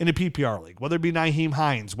start in a PPR league, whether it be Nyheim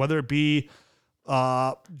Hines, whether it be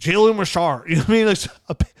Jalen Richard, you know what I mean? Like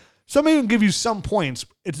somebody can give you some points.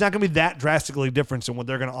 It's not going to be that drastically different than what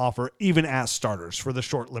they're going to offer, even as starters for the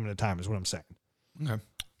short limited time. Is what I'm saying. Okay,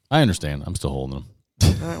 I understand. I'm still holding them.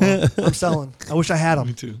 All right, well, I'm selling. I wish I had them.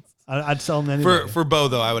 Me too. I'd sell them anyway. For Bo,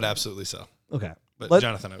 though, I would absolutely sell. Okay. But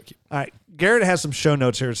Jonathan, I would keep. All right. Garrett has some show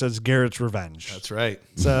notes here. It says Garrett's Revenge. That's right.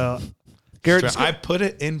 So, Garrett, I put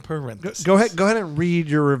it in parentheses. Go ahead and read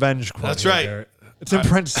your revenge quote. That's here, right. Garrett. It's in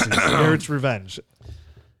parentheses. Garrett's Revenge.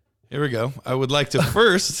 Here we go. I would like to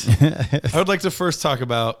first talk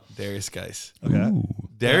about Darius Geis. Okay. Ooh.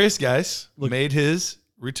 Darius Geis made his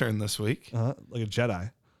return this week. Like a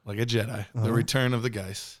Jedi. Like a Jedi. The return of the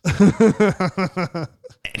Geis.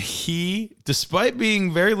 And he, despite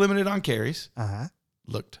being very limited on carries,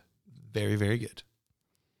 looked very, very good.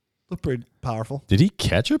 Looked pretty powerful. Did he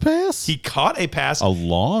catch a pass? He caught a pass. A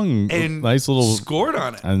long, and nice little scored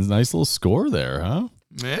on it. A nice little score there, huh?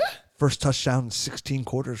 Yeah. First touchdown in 16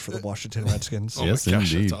 quarters for the Washington Redskins. Oh yes, my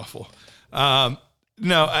gosh, indeed. that's awful.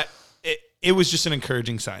 No, it was just an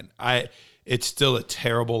encouraging sign. It's still a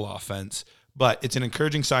terrible offense, but it's an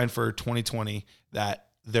encouraging sign for 2020 that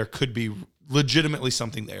there could be legitimately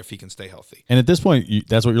something there if he can stay healthy. And at this point,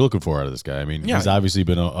 that's what you're looking for out of this guy. I mean, Yeah. he's obviously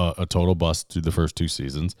been a total bust through the first 2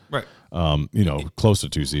 seasons. Right. Close to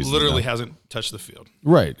 2 seasons. Literally now. hasn't touched the field.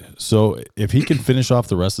 Right. So if he can finish off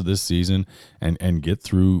the rest of this season and get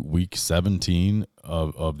through week 17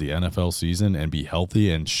 of the NFL season and be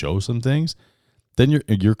healthy and show some things, then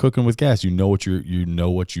you're cooking with gas. You know what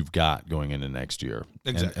you've got going into next year.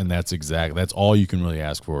 Exactly. And that's all you can really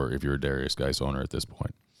ask for if you're a Darius Geis owner at this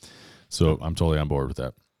point. So I'm totally on board with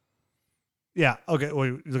that. Yeah. Okay. Well,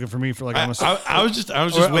 you're looking for me for like almost. I was just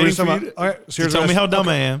waiting for you all right, so to tell me how dumb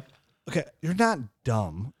I am. Okay, you're not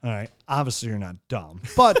dumb. All right, obviously you're not dumb.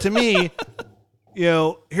 But to me,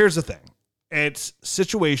 here's the thing: it's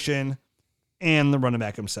situation and the running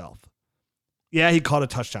back himself. Yeah, he caught a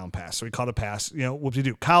touchdown pass, so he caught a pass.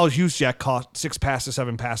 Whoop-de-doo. Kyle Juszczyk caught 6 passes,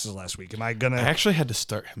 7 passes last week. Am I gonna? I actually had to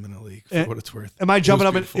start him in the league for what it's worth. Am I jumping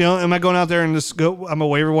up and beautiful. am I going out there and just go? I'm a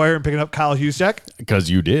waiver wire and picking up Kyle Juszczyk? Because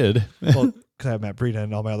you did. Well, because I have Matt Breida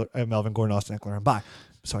and all my other. I have Melvin Gordon, Austin Eckler, and bye.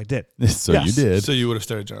 So I did. So Yes. you did. So you would have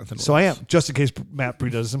started Jonathan Williams. So I am, just in case Matt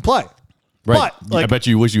Breida doesn't play. Right. But, like, I bet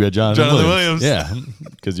you wish you had Jonathan Williams. Yeah,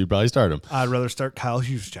 because you'd probably start him. I'd rather start Kyle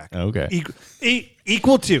Juszczyk. Okay.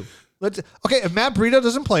 Equal to. If Matt Breida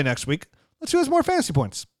doesn't play next week, let's see who has more fantasy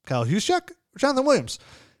points. Kyle Juszczyk or Jonathan Williams?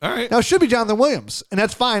 All right. Now, it should be Jonathan Williams, and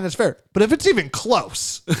that's fine. That's fair. But if it's even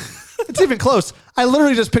close, I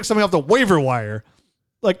literally just picked something off the waiver wire.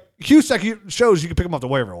 Like, Juszczyk shows you can pick him off the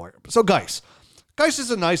waiver wire. So, Geis is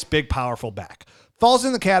a nice, big, powerful back. falls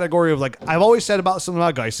in the category of like I've always said about something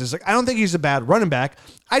about Geis is like I don't think he's a bad running back.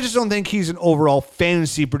 I just don't think he's an overall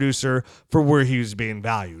fantasy producer for where he was being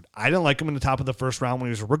valued. I didn't like him in the top of the first round when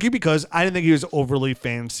he was a rookie because I didn't think he was overly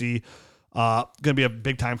fancy, going to be a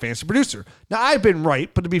big-time fantasy producer. Now, I've been right,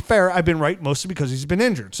 but to be fair, I've been right mostly because he's been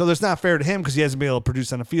injured. So that's not fair to him because he hasn't been able to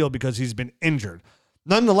produce on the field because he's been injured.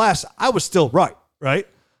 Nonetheless, I was still right?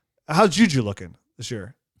 How's Juju looking this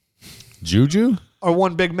year? Juju? Or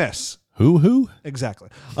one big miss? Who? Exactly.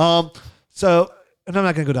 And I'm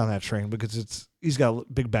not going to go down that train because he's got a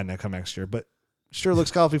big bet come next year, but sure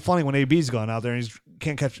looks awfully funny when AB's going out there and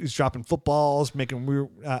he's dropping footballs, making weird,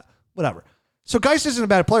 whatever. So Geis isn't a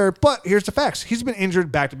bad player, but here's the facts. He's been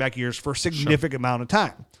injured back-to-back years for a significant amount of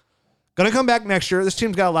time. Going to come back next year. This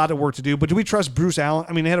team's got a lot of work to do, but do we trust Bruce Allen?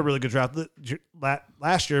 I mean, they had a really good draft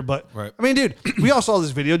last year, but right. I mean, dude, we all saw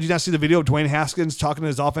this video. Did you not see the video of Dwayne Haskins talking to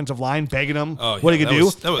his offensive line, begging him what he could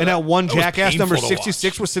do? And that one jackass number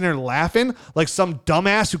 66 was sitting there laughing like some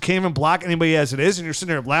dumbass who can't even block anybody as it is, and you're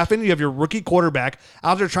sitting there laughing. You have your rookie quarterback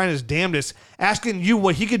out there trying his damnedest, asking you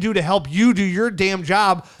what he could do to help you do your damn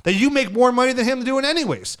job that you make more money than him doing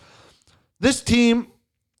anyways. This team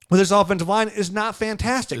with his offensive line is not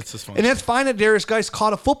fantastic. And that's fine that Darius Geis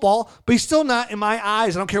caught a football, but he's still not, in my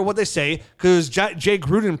eyes, I don't care what they say, because Jay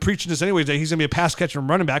Gruden preaching this anyways, that he's going to be a pass catcher and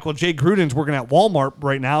running back. Well, Jay Gruden's working at Walmart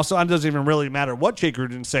right now, so it doesn't even really matter what Jay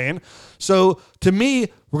Gruden's saying. So, to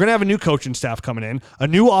me, we're going to have a new coaching staff coming in, a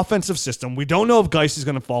new offensive system. We don't know if Geis is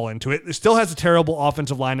going to fall into it. It still has a terrible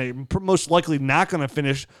offensive line that you're most likely not going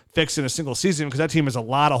to fix in a single season because that team has a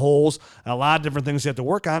lot of holes and a lot of different things they have to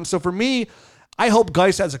work on. So, for me, I hope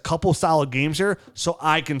Geis has a couple solid games here so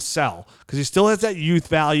I can sell because he still has that youth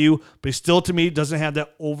value, but he still, to me, doesn't have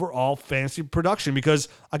that overall fantasy production because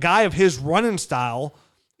a guy of his running style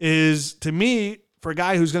is, to me, for a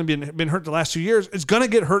guy who's going to be been hurt the last 2 years, is going to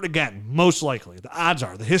get hurt again, most likely. The odds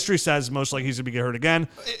are. The history says most likely he's going to get hurt again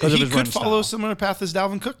because of his running style. He could follow a similar path as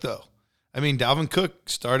Dalvin Cook, though. I mean, Dalvin Cook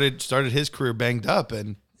started his career banged up,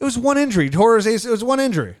 and it was one injury. It was one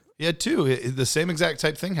injury. He had two. The same exact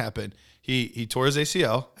type thing happened. He tore his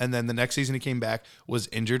ACL, and then the next season he came back, was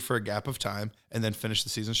injured for a gap of time, and then finished the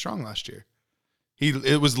season strong last year.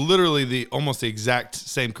 It was literally almost the exact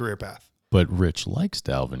same career path. But Rich likes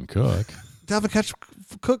Dalvin Cook. Dalvin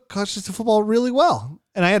Cook catches the football really well.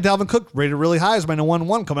 And I had Dalvin Cook rated really high as my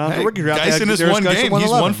 1-1 coming out of the rookie draft. Geis in his one game, he's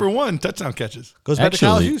 1 for 1 touchdown catches. Goes back to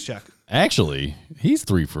Kyle Hughes check. Actually, he's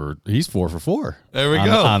 4 for 4. There we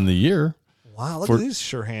go. On the year. Wow, look at these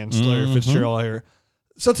sure hands, Larry Fitzgerald here.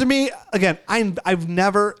 So to me, again, I've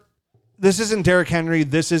never. This isn't Derrick Henry.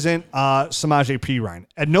 This isn't Samaje Perine.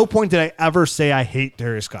 At no point did I ever say I hate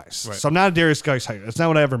Darius Geis. Right. So I'm not a Darius Geis hater. That's not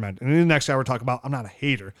what I ever meant. And in the next hour we're talking about, I'm not a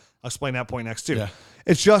hater. I'll explain that point next too. Yeah.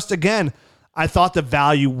 It's just, again, I thought the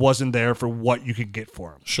value wasn't there for what you could get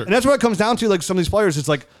for him. Sure. And that's what it comes down to. Like some of these players, it's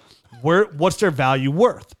like, what's their value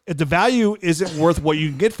worth? If the value isn't worth what you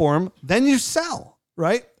can get for him, then you sell.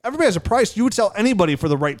 Right? Everybody has a price. You would sell anybody for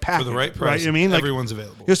the right package. For the right price. Right? I mean, like, everyone's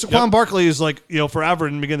available. Saquon Barkley is like, forever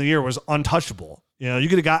in the beginning of the year was untouchable. You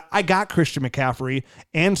could have I got Christian McCaffrey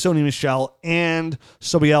and Sony Michel and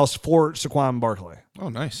somebody else for Saquon Barkley. Oh,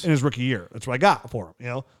 nice. In his rookie year. That's what I got for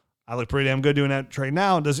him. I look pretty damn good doing that trade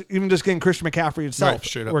now. And even just getting Christian McCaffrey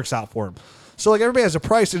itself works out for him. So like everybody has a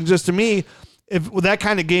price. And just to me, if with that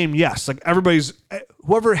kind of game, yes, like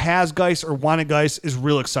whoever has Geis or wanted Geis is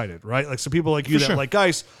real excited, right? Like some people like you that like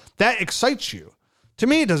Geis, that excites you. To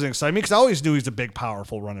me, it doesn't excite me because I always knew he's a big,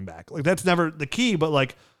 powerful running back. Like that's never the key, but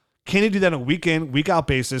like, can he do that on a week in, week out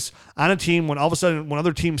basis on a team when all of a sudden when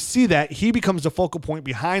other teams see that, he becomes the focal point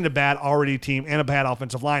behind a bad already team and a bad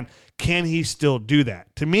offensive line? Can he still do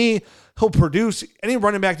that? To me, he'll produce. Any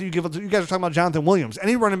running back that you give, you guys are talking about Jonathan Williams,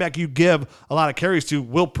 any running back you give a lot of carries to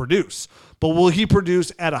will produce. But will he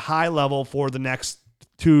produce at a high level for the next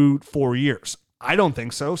 2-4 years? I don't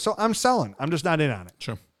think so. So I'm selling. I'm just not in on it.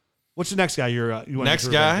 Sure. What's the next guy you want next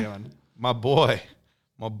guy? On? My boy,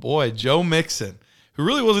 Joe Mixon, who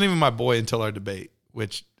really wasn't even my boy until our debate,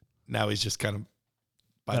 which now he's just kind of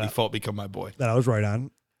by default become my boy. That I was right on.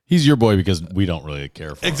 He's your boy because we don't really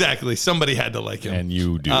care for him. Exactly. Somebody had to like him. And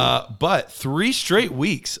you do. But 3 straight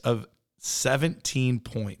weeks of 17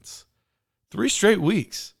 points. 3 straight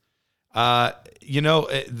weeks.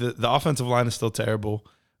 The offensive line is still terrible.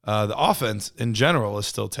 The offense in general is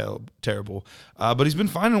still terrible. But he's been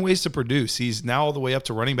finding ways to produce. He's now all the way up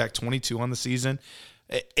to running back 22 on the season.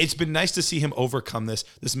 It's been nice to see him overcome this.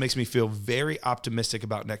 This makes me feel very optimistic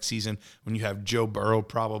about next season when you have Joe Burrow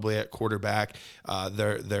probably at quarterback.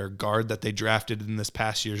 Their guard that they drafted in this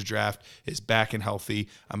past year's draft is back and healthy.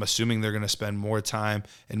 I'm assuming they're going to spend more time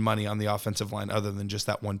and money on the offensive line other than just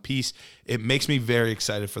that one piece. It makes me very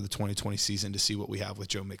excited for the 2020 season to see what we have with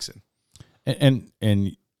Joe Mixon. And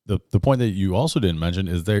the point that you also didn't mention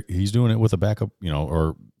is that he's doing it with a backup,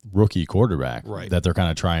 or rookie quarterback that they're kind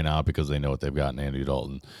of trying out because they know what they've got in Andy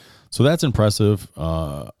Dalton. So that's impressive.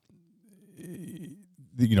 The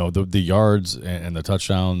yards and the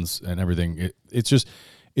touchdowns and everything.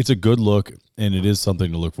 It's a good look, and it is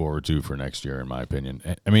something to look forward to for next year, in my opinion.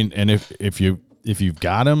 I mean, and if you've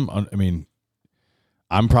got him, I mean,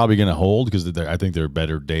 I'm probably going to hold because I think there are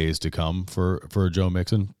better days to come for Joe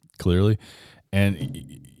Mixon, clearly.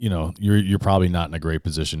 And you're probably not in a great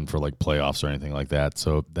position for like playoffs or anything like that.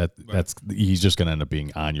 So that's he's just going to end up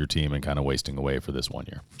being on your team and kind of wasting away for this 1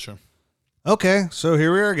 year. Sure. Okay, so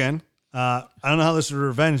here we are again. I don't know how this is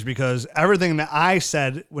revenge because everything that I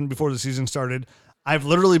said before the season started, I've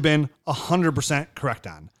literally been 100% correct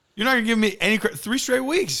on. You're not going to give me any 3 straight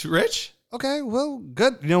weeks, Rich. Okay, well,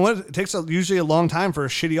 good. You know what? It takes usually a long time for a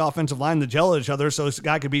shitty offensive line to gel at each other, so this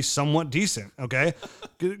guy could be somewhat decent, okay?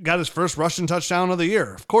 Got his first rushing touchdown of the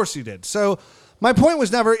year. Of course he did. So my point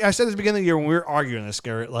was never, I said at the beginning of the year when we were arguing this,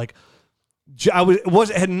 Garrett, like,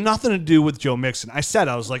 it had nothing to do with Joe Mixon. I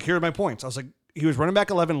was like, here are my points. I was like, he was running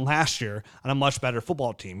back 11 last year on a much better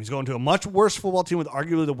football team. He's going to a much worse football team with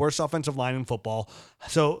arguably the worst offensive line in football.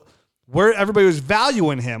 So where everybody was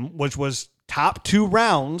valuing him, which was top 2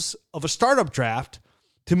 rounds of a startup draft,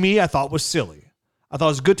 to me, I thought was silly. I thought it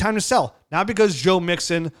was a good time to sell. Not because Joe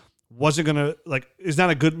Mixon wasn't going to, is not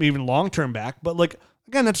a good, even long-term back, but,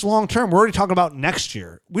 again, that's long-term. We're already talking about next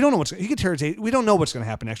year. We don't know he could tear his ACL. We don't know what's going to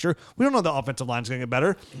happen next year. We don't know the offensive line's going to get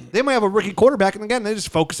better. They might have a rookie quarterback, and again, they just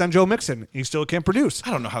focus on Joe Mixon. He still can't produce.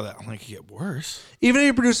 I don't know how that could get worse. Even if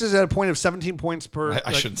he produces at a point of 17 points per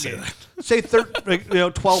I shouldn't say that. Say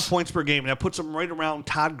 12 points per game, and that puts him right around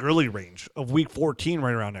Todd Gurley range of week 14,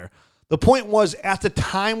 right around there. The point was, at the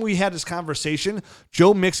time we had this conversation,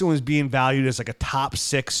 Joe Mixon was being valued as a top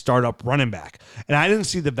 6 startup running back. And I didn't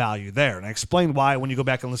see the value there. And I explained why when you go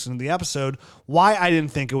back and listen to the episode, why I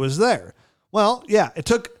didn't think it was there. Well, yeah, it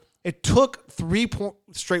took 3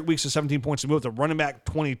 straight weeks of 17 points to move to running back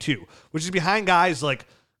 22, which is behind guys like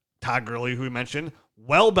Todd Gurley, who we mentioned,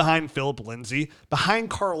 well behind Phillip Lindsay, behind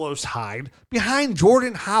Carlos Hyde, behind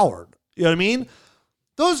Jordan Howard. You know what I mean?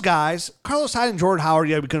 Those guys, Carlos Hyde and Jordan Howard,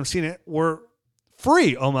 we could have seen it, were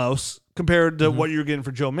free almost compared to what you're getting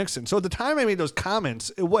for Joe Mixon. So at the time I made those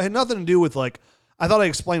comments, it had nothing to do with I thought I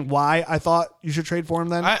explained why I thought you should trade for him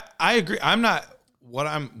then. I agree. I'm not, what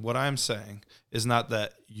I'm saying is not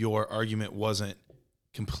that your argument wasn't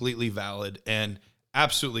completely valid and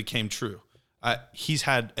absolutely came true. He's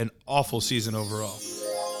had an awful season overall.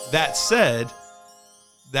 That said,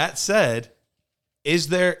 is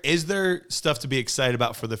there stuff to be excited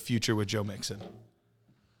about for the future with Joe Mixon?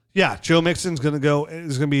 Yeah, Joe Mixon's going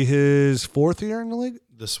to be his 4th year in the league.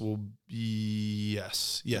 This will be,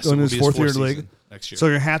 yes. Going his 4th year in the league next year. So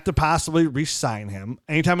you're going to have to possibly re-sign him.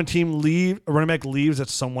 Anytime a running back leaves,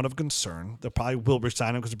 that's somewhat of a concern. They probably will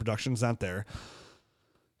re-sign him because the production's not there.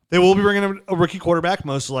 They will be bringing a rookie quarterback,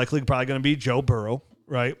 most likely, probably going to be Joe Burrow.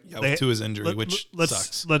 Right. Yeah, to his injury, which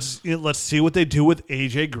sucks. Let's see what they do with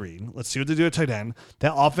AJ Green. Let's see what they do at tight end.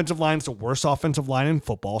 That offensive line is the worst offensive line in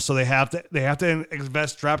football, so they have to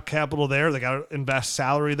invest draft capital there. They got to invest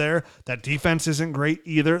salary there. That defense isn't great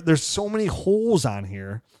either. There's so many holes on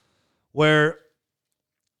here. Where,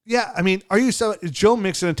 yeah, I mean, is Joe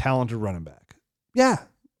Mixon a talented running back? Yeah,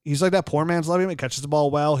 he's like that poor man's Le'Veon. He catches the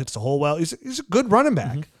ball well, hits the hole well. He's a good running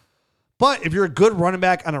back. Mm-hmm. But if you're a good running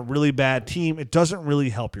back on a really bad team, it doesn't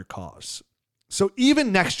really help your cause. So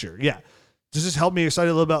even next year, yeah. Does this help me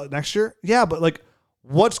excited a little about next year? Yeah, but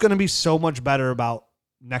what's going to be so much better about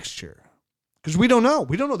next year? Because we don't know.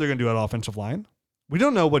 We don't know what they're going to do at offensive line. We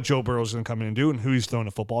don't know what Joe Burrow's going to come in and do and who he's throwing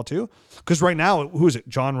the football to. Because right now, who is it?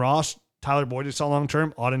 John Ross, Tyler Boyd is all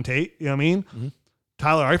long-term, Auden Tate, you know what I mean? Mm-hmm.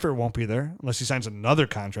 Tyler Eifert won't be there unless he signs another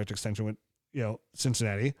contract extension with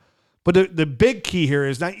Cincinnati. But the big key here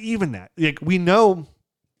is not even that. We know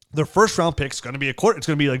their first round pick is going to be it's going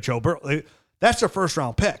to be like Joe Burrow. That's their first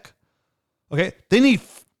round pick. Okay, they need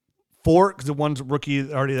 4 because the one's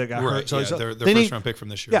rookie already that got hurt. So their first round pick from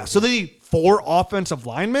this year. Yeah, so they need 4 offensive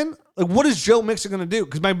linemen. What is Joe Mixon going to do?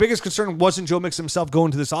 Because my biggest concern wasn't Joe Mixon himself going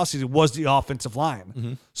to this offseason, was the offensive line.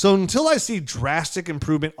 Mm-hmm. So until I see drastic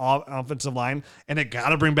improvement on offensive line, and they got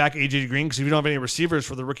to bring back AJ Green, because if you don't have any receivers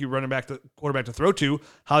for the rookie quarterback to throw to,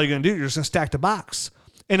 how are you going to do it? You're just going to stack the box.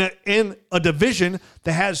 in a division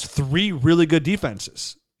that has 3 really good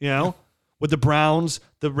defenses, with the Browns,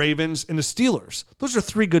 the Ravens, and the Steelers. Those are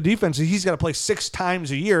 3 good defenses. He's got to play 6 times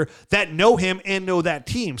a year that know him and know that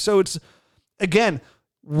team. So it's, again,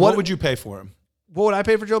 what would you pay for him? What would I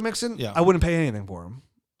pay for Joe Mixon? Yeah. I wouldn't pay anything for him.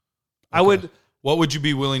 Okay. What would you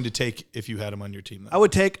be willing to take if you had him on your team? Then?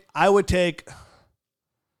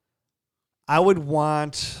 I would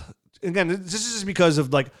want, again, this is just because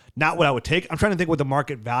of like not what I would take. I'm trying to think what the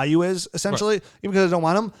market value is essentially, even because I don't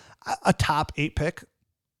want him. A top 8 pick.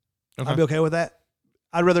 Okay. I'd be okay with that.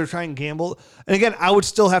 I'd rather try and gamble. And again, I would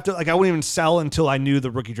still have to, I wouldn't even sell until I knew the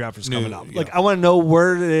rookie draft was coming up. Yeah. I want to know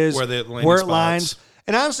where it is, where it lines.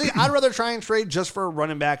 And honestly, I'd rather try and trade just for a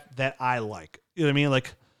running back that I like. You know what I mean?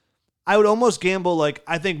 I would almost gamble,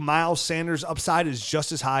 I think Miles Sanders' upside is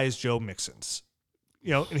just as high as Joe Mixon's.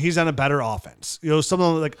 And he's on a better offense.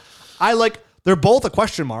 Something they're both a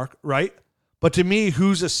question mark, right? But to me,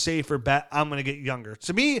 who's a safer bet? I'm going to get younger.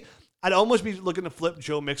 To me, I'd almost be looking to flip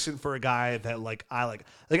Joe Mixon for a guy that I like.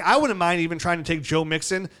 I wouldn't mind even trying to take Joe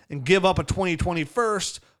Mixon and give up a 2020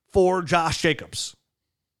 first for Josh Jacobs.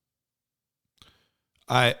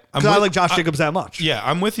 I like Josh Jacobs that much. Yeah,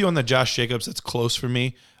 I'm with you on the Josh Jacobs. That's close for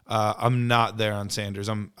me. I'm not there on Sanders.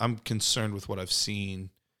 I'm concerned with what I've seen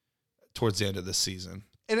towards the end of this season.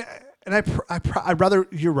 And I'd rather,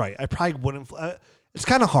 you're right. I probably wouldn't. It's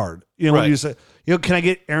kind of hard. Right. When you say, can I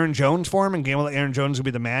get Aaron Jones for him and gamble that Aaron Jones will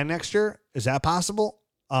be the man next year? Is that possible?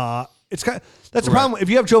 That's the problem. If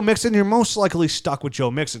you have Joe Mixon, you're most likely stuck with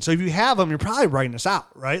Joe Mixon. So if you have him, you're probably writing this out,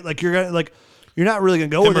 right? You're not really gonna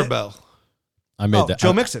go with it. Bell. I made that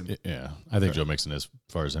Joe Mixon. Yeah, I think Joe Mixon is,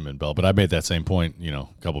 as far as him and Bell. But I made that same point, a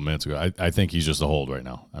couple minutes ago. I think he's just a hold right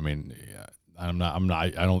now. I mean,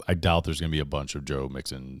 I doubt there's going to be a bunch of Joe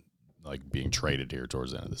Mixon being traded here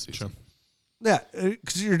towards the end of the season. Sure. Yeah,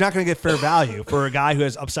 because you're not going to get fair value for a guy who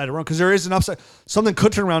has upside to run. Because there is an upside. Something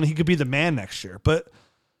could turn around and he could be the man next year. But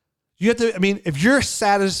you have to. I mean, if you're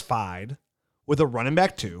satisfied with a running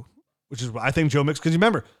back 2, which is what I think Joe Mixon. Because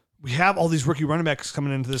remember, we have all these rookie running backs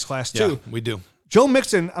coming into this class too. Yeah, we do. Joe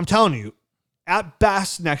Mixon, I'm telling you, at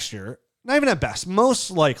best next year, not even at best,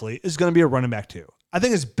 most likely is going to be a running back 2. I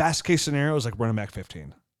think his best case scenario is running back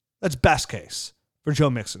 15. That's best case for Joe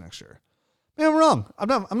Mixon next year. Maybe I'm wrong.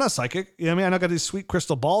 I'm not psychic. I mean, I got these sweet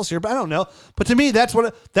crystal balls here, but I don't know. But to me, that's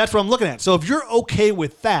what I'm looking at. So if you're okay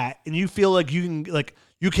with that and you feel like you can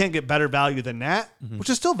you can't get better value than that, which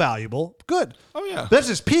is still valuable, good. Oh yeah. But that's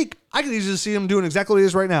his peak. I can easily see him doing exactly what he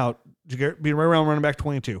is right now. Being right around running back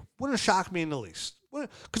 22. Wouldn't shock me in the least.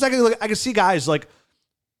 Because I can see guys like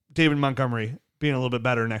David Montgomery being a little bit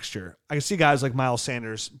better next year. I can see guys like Miles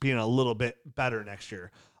Sanders being a little bit better next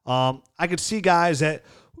year. I could see guys that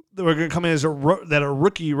are going to come in that are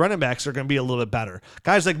rookie running backs are going to be a little bit better.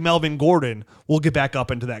 Guys like Melvin Gordon will get back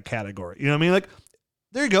up into that category. You know what I mean?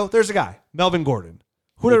 There you go. There's a guy, Melvin Gordon.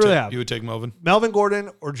 Who would I have? You would take Melvin? Melvin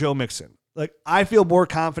Gordon or Joe Mixon. I feel more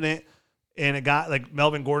confident in a guy like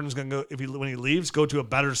Melvin Gordon's going to go, when he leaves, go to a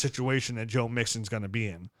better situation that Joe Mixon's going to be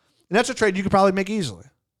in. And that's a trade you could probably make easily.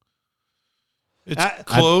 It's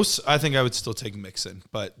close. I think I would still take Mixon,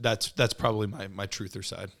 but that's probably my truther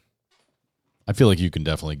side. I feel like you can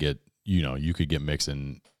definitely get, you could get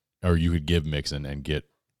Mixon, or you could give Mixon and get,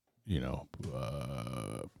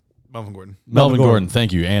 Melvin Gordon. Melvin Gordon,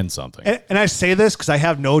 thank you, and something. And I say this because I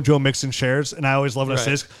have no Joe Mixon shares, and I always love when I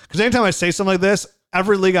say this, because anytime I say something like this,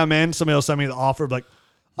 every league I'm in, somebody will send me the offer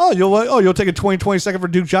you'll take a 2020 second for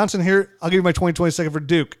Duke Johnson. Here, I'll give you my 2020 second for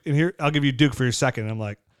Duke, and here I'll give you Duke for your second. And I'm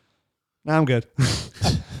like, nah, I'm good.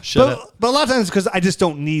 But a lot of times because I just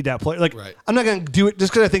don't need that player. I'm not going to do it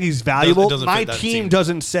just because I think he's valuable. My team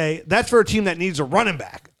doesn't say that's for a team that needs a running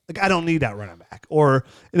back. I don't need that running back.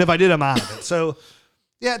 And if I did, I'm out of it. So,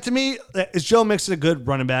 yeah, to me, is Joe Mixon a good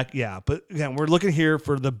running back? Yeah. But again, we're looking here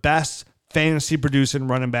for the best fantasy producing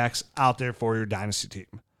running backs out there for your dynasty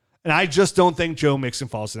team. And I just don't think Joe Mixon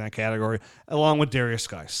falls in that category, along with Darius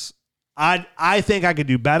Geis. I think I could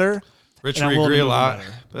do better. Rich, we agree a lot,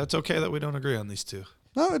 but that's okay that we don't agree on these two.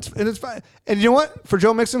 No, it's fine. And you know what? For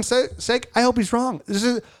Joe Mixon's sake, I hope he's wrong. This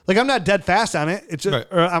is I'm not dead fast on it. It's just,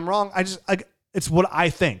 or I'm wrong. It's what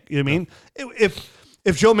I think. You know what I mean?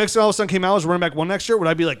 If Joe Mixon all of a sudden came out as running back 1 next year, would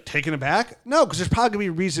I be taking it back? No, because there's probably gonna be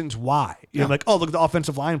reasons why. You know, look at the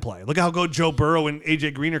offensive line play. Look at how good Joe Burrow and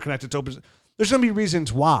AJ Green are connected to open. There's gonna be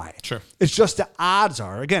reasons why. Sure. It's just the odds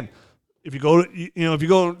are again. If you go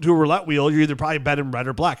to a roulette wheel, you're either probably betting red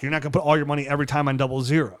or black. You're not going to put all your money every time on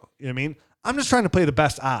 0-0. You know what I mean? I'm just trying to play the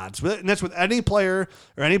best odds. And that's with any player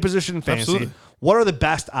or any position in fantasy. Absolutely. What are the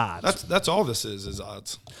best odds? That's all this is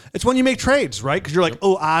odds. It's when you make trades, right? Because you're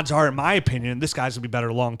odds are, in my opinion, this guy's going to be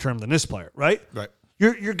better long-term than this player, right? Right.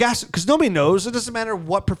 you're guessing because nobody knows. It doesn't matter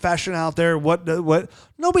what profession out there, what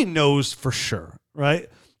nobody knows for sure, right?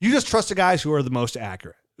 You just trust the guys who are the most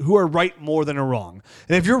accurate, who are right more than are wrong.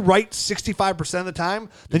 And if you're right 65% of the time,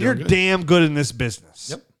 then you're damn good in this business.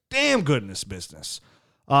 Yep. Damn good in this business.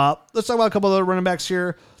 Let's talk about a couple of other running backs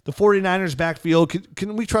here. The 49ers backfield.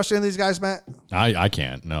 Can we trust any of these guys, Matt? I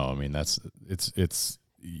can't. No, I mean it's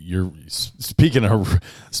you're speaking of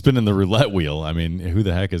spinning the roulette wheel. I mean, who's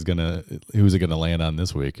it gonna land on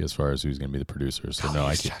this week as far as who's gonna be the producer? So no,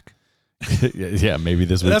 I can't. Yeah, maybe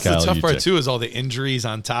this week. That's the tough part too, is all the injuries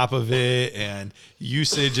on top of it, and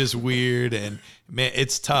usage is weird, and man,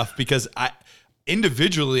 it's tough because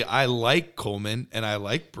individually I like Coleman and I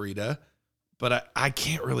like Breida, but I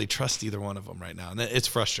can't really trust either one of them right now, and it's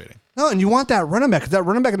frustrating. No, and you want that running back because that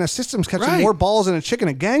running back in the system's catching more balls than a chicken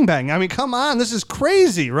at gangbang. I mean, come on, this is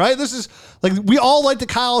crazy, right? This is like we all like the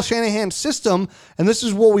Kyle Shanahan system, and this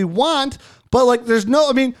is what we want. But like, there's no,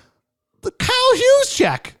 I mean, the Kyle Hughes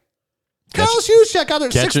check. Kyle Hughes check out there,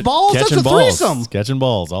 6 balls. That's a threesome. Catching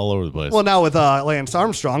balls all over the place. Well, now with Lance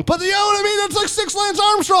Armstrong, but you know what I mean? That's like 6 Lance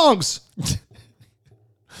Armstrongs.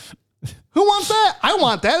 Who wants that? I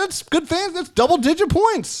want that. That's good fans. That's double-digit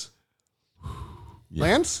points. Yeah.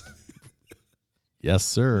 Lance? Yes,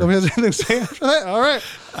 sir. Nobody has anything to say after that? All right.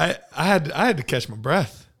 I had to catch my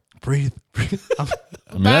breath. Breathe.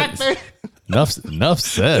 I'm back, baby. Enough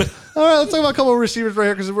said. All right, let's talk about a couple of receivers right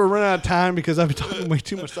here because we're running out of time because I've been talking way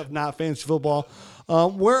too much stuff, not fantasy football.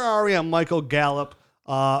 Where are we on Michael Gallup?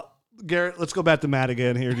 Garrett, let's go back to Matt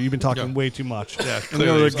again here. You've been talking way too much. Yeah, you're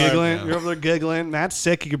over there giggling. You're over there giggling. Matt's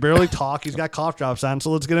sick. He can barely talk. He's got cough drops on, so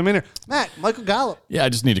let's get him in here. Matt, Michael Gallup. Yeah, I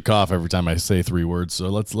just need to cough every time I say 3 words, so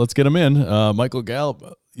let's get him in. Michael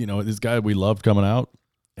Gallup, this guy we loved coming out,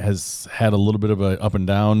 has had a little bit of a up and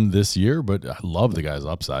down this year, but I love the guy's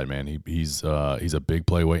upside, man. He's a big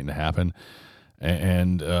play waiting to happen,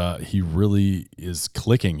 and he really is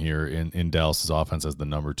clicking here in Dallas's offense as the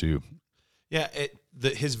number 2. Yeah,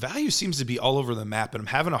 his value seems to be all over the map, and I'm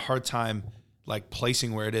having a hard time like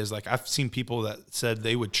placing where it is. Like I've seen people that said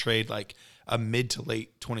they would trade like a mid to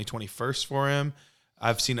late 2021 for him.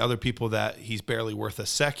 I've seen other people that he's barely worth a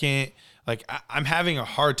second. Like I'm having a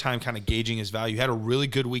hard time kind of gauging his value. He had a really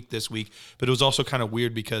good week this week, but it was also kind of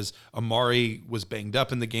weird because Amari was banged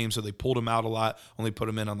up in the game, so they pulled him out a lot, only put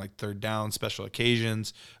him in on like 3rd down, special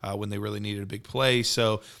occasions when they really needed a big play.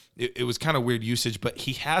 So it was kind of weird usage, but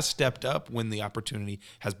he has stepped up when the opportunity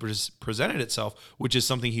has presented itself, which is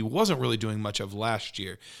something he wasn't really doing much of last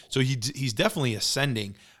year. So he's definitely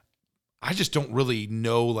ascending. I just don't really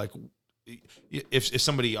know, like, if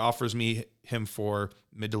somebody offers me him for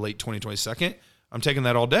mid to late 2022, I'm taking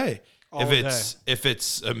that all day. If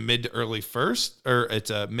it's a mid to early first, or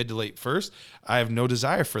it's a mid to late first, I have no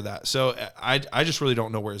desire for that. So I just really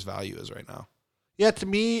don't know where his value is right now. Yeah, to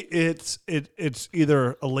me, it's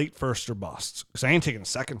either a late first or bust. Because I ain't taking a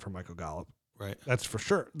second for Michael Gallup. Right. That's for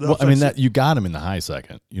sure. Well, I mean, that you got him in the high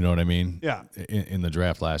second. You know what I mean? Yeah. In the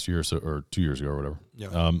draft last year or 2 years ago or whatever.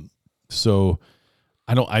 Yeah. So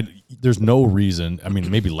there's no reason. I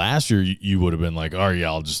mean, maybe last year you would have been like, oh yeah,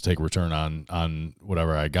 I'll just take a return on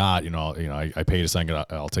whatever I got. I paid a second.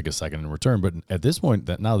 I'll take a second in return. But at this point,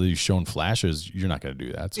 now that he's shown flashes, you're not going to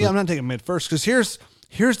do that. So, yeah, I'm not taking mid first because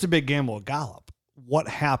here's the big gamble of Gallup. What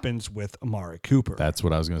happens with Amari Cooper? That's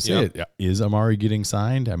what I was going to say. Yeah. Is Amari getting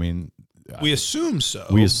signed? I mean, we assume so.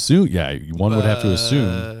 Yeah, one would have to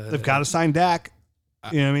assume. They've got to sign Dak.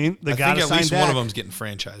 You know what I mean? I think at least one of them's getting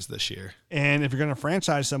franchised this year. And if you're going to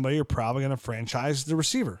franchise somebody, you're probably going to franchise the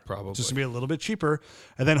receiver. Probably. Just to be a little bit cheaper.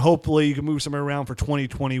 And then hopefully you can move somebody around for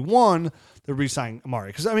 2021 to re-sign Amari.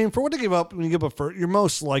 Because, I mean, for what they give up, when you give up for, you're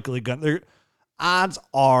most likely going to, odds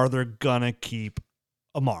are they're going to keep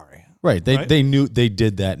Amari. Right. They knew, they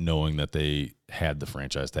did that knowing that they had the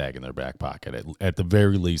franchise tag in their back pocket. At the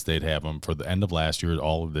very least, they'd have them for the end of last year,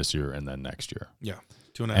 all of this year, and then next year. Yeah.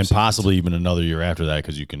 And possibly even another year after that,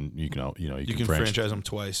 because you can franchise them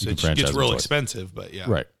twice. It gets real expensive, but yeah.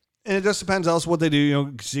 Right. And it just depends also what they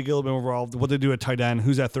do. See Gallup overall, what they do at tight end,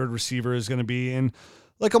 who's that third receiver is going to be. And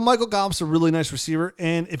like a Michael Gallup's a really nice receiver.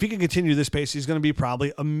 And if he can continue this pace, he's going to be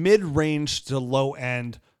probably a mid-range to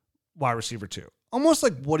low-end wide receiver too. Almost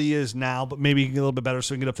like what he is now, but maybe he can get a little bit better.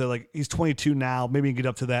 So he can get up to like, he's 22 now. Maybe he can get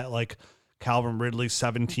up to that like Calvin Ridley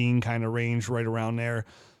 17 kind of range right around there.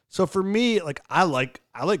 So for me, like I like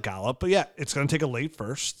Gallup, but yeah, it's going to take a late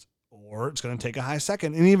first or it's going to take a high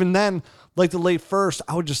second. And even then, like the late first,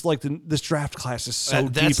 I would just like this draft class is so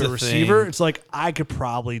deep at receiver. It's like I could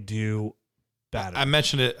probably do better. I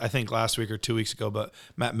mentioned it, I think last week or 2 weeks ago, but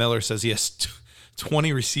Matt Miller says he has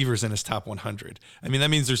 20 receivers in his top 100. I mean, that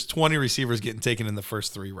means there's 20 receivers getting taken in the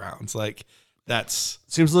first 3 rounds. Like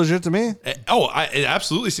seems legit to me. It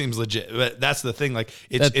absolutely seems legit. But that's the thing. Like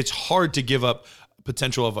it's hard to give up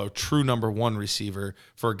potential of a true number 1 receiver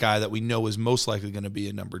for a guy that we know is most likely going to be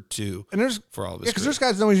a number 2. And there's for all of his because there's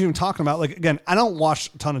guys nobody's even talking about. Like again, I don't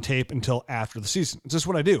watch a ton of tape until after the season. It's just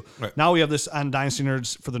what I do. Right. Now we have this on Dynasty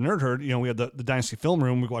Nerds for the Nerd Herd. You know, we have the Dynasty Film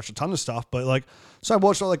Room. We watch a ton of stuff, but like, so I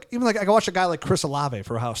watch I can watch a guy like Chris Olave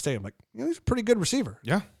for Ohio State. I'm like, he's a pretty good receiver.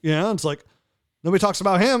 Yeah. It's like nobody talks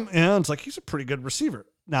about him. It's like he's a pretty good receiver.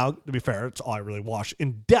 Now, to be fair, it's all I really watch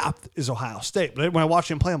in depth is Ohio State. But when I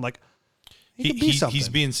watch him play, I'm like, he's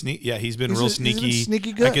being sneaky. Yeah, he's been real sneaky. He's been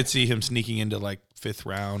sneaky good. I could see him sneaking into like 5th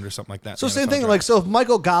round or something like that. So same thing. Like, so if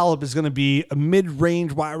Michael Gallup is going to be a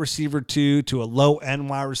mid-range wide receiver 2 to a low-end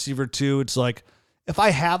wide receiver 2, it's like if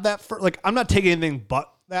I have that for I'm not taking anything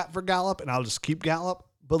but that for Gallup, and I'll just keep Gallup.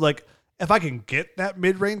 But like if I can get that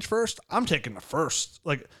mid-range first, I'm taking the first.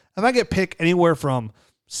 Like if I get picked anywhere from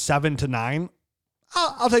 7 to 9,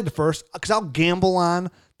 I'll take the first because I'll gamble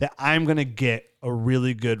on that I'm going to get a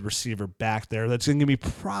really good receiver back there that's going to give me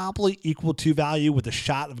probably equal to value with a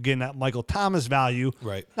shot of getting that Michael Thomas value.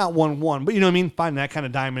 Right. Not 1-1, but you know what I mean? Finding that kind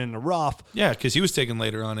of diamond in the rough. Yeah, because he was taken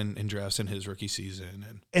later on in drafts in his rookie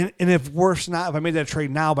season. And if worse not, if I made that trade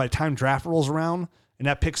now, by the time draft rolls around and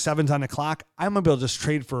that pick 7's on the clock, I'm going to be able to just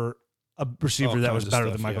trade for a receiver that was better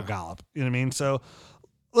than Michael Gallup. You know what I mean? So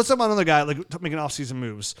let's talk about another guy like making off-season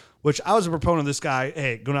moves, which I was a proponent of this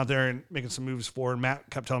guy, going out there and making some moves for, and Matt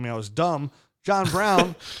kept telling me I was dumb. John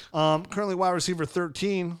Brown, currently wide receiver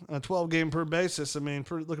 13 on a 12-game per basis. I mean,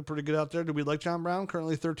 looking pretty good out there. Do we like John Brown?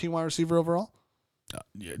 Currently 13 wide receiver overall.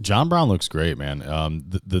 John Brown looks great, man.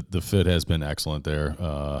 The fit has been excellent there.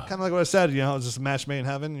 Kind of like what I said, it's just a match made in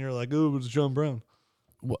heaven. And you're like, ooh, it's John Brown.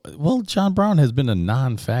 Well, John Brown has been a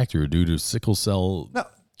non-factor due to sickle cell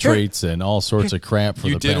traits and all sorts of crap.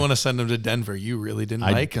 You did want to send him to Denver. You really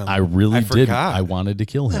didn't like him. I really did. I wanted to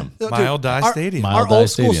kill him. Mile Dye Stadium. Our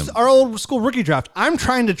old school rookie draft. I'm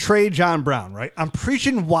trying to trade John Brown, right? I'm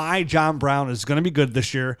preaching why John Brown is going to be good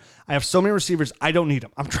this year. I have so many receivers. I don't need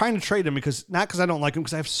him. I'm trying to trade him not because I don't like him,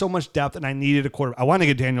 because I have so much depth and I needed a quarterback. I want to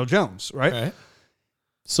get Daniel Jones, right?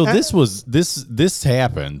 So this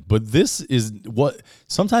happened, but this is what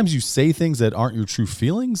sometimes you say things that aren't your true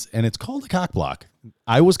feelings, and it's called a cock block.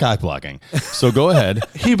 I was cock blocking. So go ahead.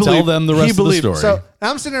 Tell them the rest of the story. So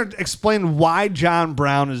I'm sitting there explaining why John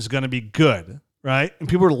Brown is going to be good, right? And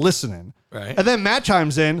people are listening. Right. And then Matt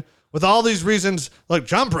chimes in with all these reasons, like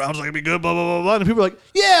John Brown's not going to be good, blah, blah, blah, blah. And people are like,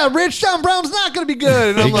 yeah, Rich, John Brown's not going to be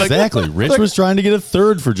good. And I'm exactly. Rich was trying to get a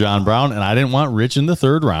third for John Brown, and I didn't want Rich in the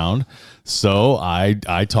 3rd round. So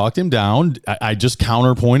I talked him down. I just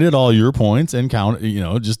counterpointed all your points and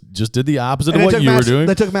just did the opposite of what you were doing.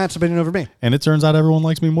 They took Matt's opinion over me. And it turns out everyone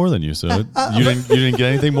likes me more than you. So you didn't get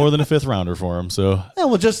anything more than a 5th rounder for him. So yeah,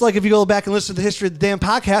 well, just like if you go back and listen to the history of the damn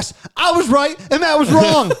podcast, I was right and Matt was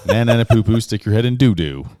wrong. Nana poo poo, stick your head in doo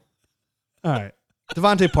doo. All right,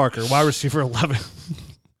 Devontae Parker, wide receiver 11.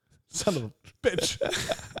 Son of a bitch.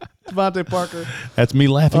 Devontae Parker. That's me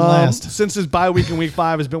laughing last. Since his bye week in week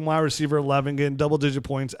 5 has been wide receiver 11, getting double-digit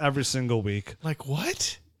points every single week. Like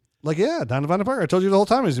what? Like, yeah, Devontae Parker. I told you the whole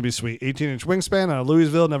time he's going to be sweet. 18-inch wingspan out of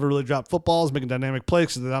Louisville, never really dropped footballs, making dynamic plays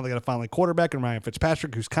because now they got to finally quarterback and Ryan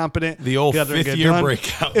Fitzpatrick, who's competent. The old 5th-year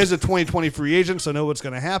breakout. Is a 2020 free agent, so know what's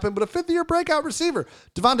going to happen. But a 5th-year breakout receiver.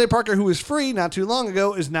 Devontae Parker, who was free not too long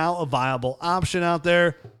ago, is now a viable option out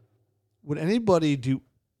there. Would anybody do,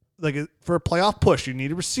 like, for a playoff push, you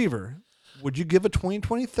need a receiver. Would you give a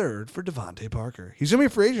 2020 3rd for Devontae Parker? He's going to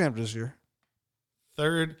be a free agent after this year.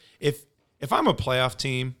 3rd, if I'm a playoff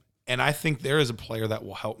team and I think there is a player that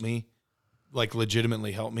will help me, like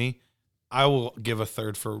legitimately help me, I will give a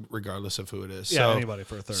 3rd for regardless of who it is. Yeah, anybody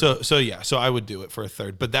for a 3rd. So I would do it for a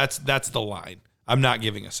 3rd, but that's the line. I'm not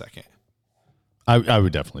giving a 2nd. I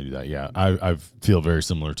would definitely do that. Yeah, I feel very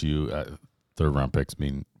similar to you. 3rd round picks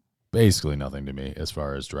mean basically nothing to me as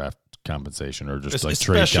far as draft compensation or just like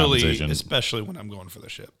trade compensation. Especially when I'm going for the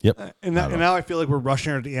ship. Yep. And now I feel like we're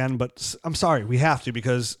rushing at the end, but I'm sorry, we have to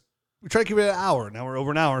because we try to keep it an hour. Now we're over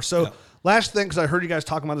an hour. So last thing, because I heard you guys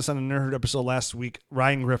talking about this on the Nerd episode last week,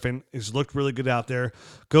 Ryan Griffin has looked really good out there.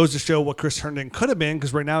 Goes to show what Chris Herndon could have been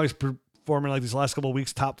because right now he's performing like these last couple of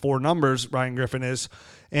weeks, top 4 numbers, Ryan Griffin is,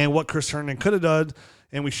 and what Chris Herndon could have done.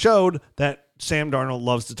 And we showed that Sam Darnold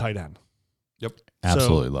loves the tight end. Yep.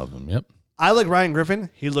 Absolutely love him. Yep. I like Ryan Griffin.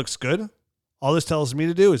 He looks good. All this tells me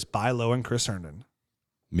to do is buy low on Chris Herndon.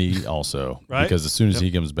 Me also. Right? Because as soon as he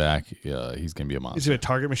comes back, he's going to be a monster. He's going to be a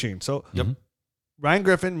target machine. So yep. Ryan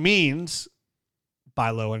Griffin means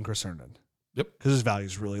buy low on Chris Herndon. Yep. Because his value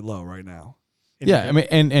is really low right now. Yeah, I mean,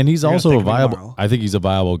 and he's You're also gonna a thank me viable. tomorrow. I think he's a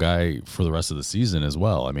viable guy for the rest of the season as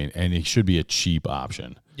well. I mean, and he should be a cheap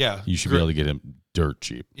option. Yeah. You should be able to get him dirt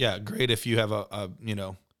cheap. Yeah, great if you have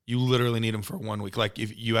you literally need him for 1 week. Like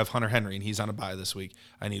if you have Hunter Henry and he's on a bye this week,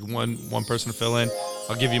 I need one person to fill in.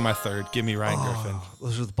 I'll give you my third. Give me Ryan Griffin.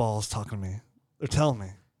 Those are the balls talking to me. They're telling me,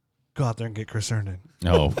 go out there and get Chris Herndon.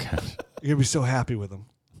 Oh, God. You're going to be so happy with him.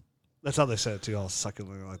 That's how they said it, too, all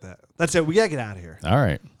succulent like that. That's it. We got to get out of here. All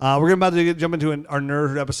right. We're about to jump into our Nerd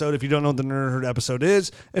Herd episode. If you don't know what the Nerd Herd episode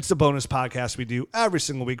is, it's the bonus podcast we do every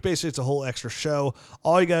single week. Basically, it's a whole extra show.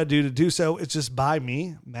 All you got to do so is just buy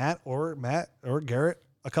me, Matt or Garrett,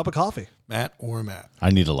 a cup of coffee. Matt or Matt. I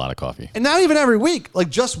need a lot of coffee. And not even every week, like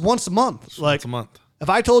just once a month. Once a month. If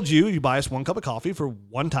I told you, you buy us one cup of coffee for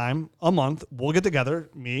one time a month, we'll get together,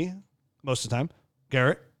 me, most of the time,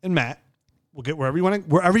 Garrett and Matt. We'll get wherever you want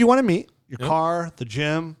to meet. Your car, the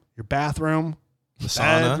gym, your bathroom, the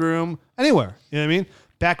sauna, bedroom, anywhere. You know what I mean?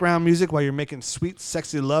 Background music while you're making sweet,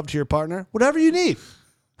 sexy love to your partner. Whatever you need.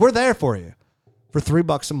 We're there for you for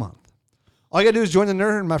 $3 a month. All you got to do is join the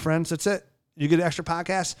Nerd Herd, my friends. That's it. You get extra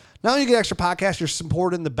podcasts. Not only you get extra podcasts, you're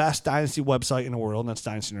supporting the best Dynasty website in the world, and that's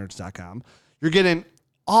dynastynerds.com. You're getting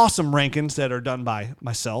awesome rankings that are done by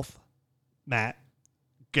myself, Matt,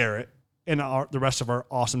 Garrett, and the rest of our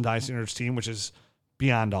awesome Dynasty Nerds team, which is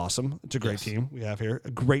beyond awesome. It's a great team we have here.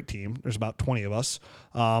 A great team. There's about 20 of us,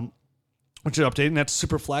 which is updating. That's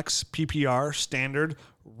Superflex, PPR, Standard,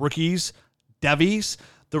 Rookies, Devies.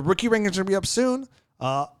 The rookie rankings are going to be up soon.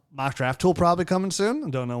 Mock draft tool probably coming soon. I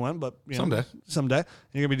don't know when, but someday. You're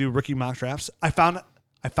going to be doing rookie mock drafts. I found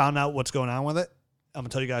out what's going on with it. I'm going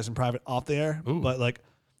to tell you guys in private off the air, but like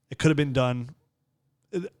it could have been done.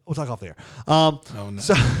 We'll talk off the air. Oh,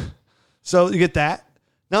 no. So you get that.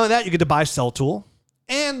 Not only that, you get to buy Sell Tool.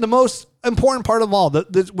 And the most important part of all,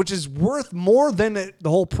 which is worth more than the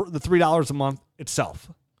 $3 a month itself,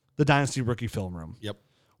 the Dynasty Rookie Film Room. Yep.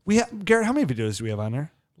 We have Garrett. How many videos do we have on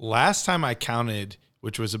there? Last time I counted,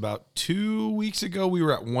 which was about 2 weeks ago, we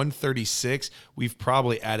were at 136. We've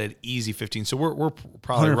probably added easy 15, so we're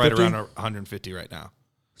probably 150? right around 150 right now.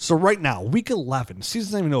 So right now, week 11,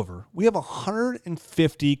 season's not even over. We have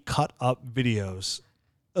 150 cut up videos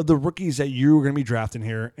of the rookies that you're going to be drafting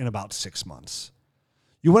here in about 6 months.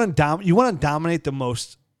 You want to dominate the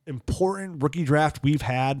most important rookie draft we've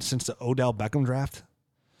had since the Odell Beckham draft.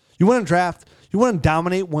 You want to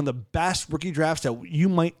dominate one of the best rookie drafts that you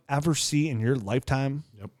might ever see in your lifetime.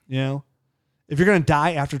 Yep. You know, if you're going to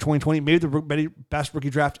die after 2020, maybe the best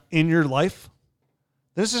rookie draft in your life,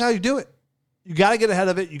 this is how you do it. You got to get ahead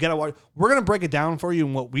of it. You got to watch. We're going to break it down for you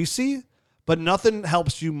in what we see, but nothing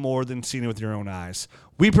helps you more than seeing it with your own eyes.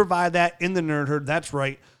 We provide that in the Nerd Herd. That's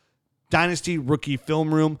right. Dynasty Rookie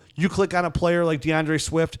Film Room. You click on a player like DeAndre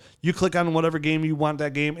Swift. You click on whatever game you want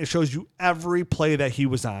that game. It shows you every play that he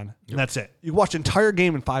was on. And that's it. You watch the entire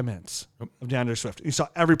game in 5 minutes of DeAndre Swift. You saw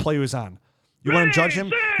every play he was on. You want to judge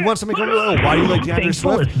him? You want somebody to go, oh, why do you like DeAndre Thanks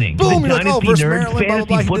Swift? for listening Boom, to the you're like, oh, Dynasty versus Nerds Maryland, blah, blah,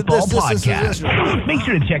 blah. Fantasy He did Football this. Podcast. Make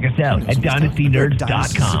sure to check us out at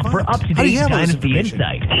DynastyNerds.com for up-to-date Dynasty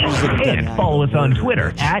insight. And follow us on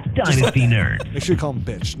Twitter at Dynasty Nerds. Make sure you call him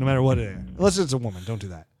bitch, no matter what it is. Unless it's a woman, don't do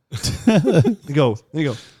that. You go,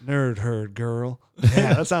 Nerd Herd girl.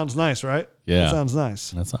 Yeah, that sounds nice, right? Yeah. That sounds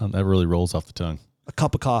nice. That really rolls off the tongue. A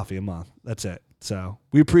cup of coffee a month. That's it. So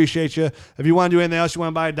we appreciate you. If you want to do anything else, you want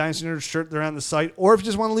to buy a Dynasty Nerds shirt, they're on the site. Or if you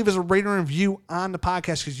just want to leave us a rating and review on the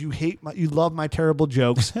podcast because you love my terrible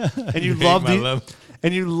jokes and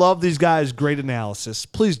you love these guys' great analysis,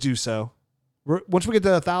 please do so. Once we get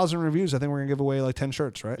to 1,000 reviews, I think we're gonna give away like 10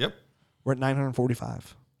 shirts, right? Yep. We're at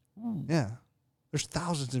 945. Yeah. There's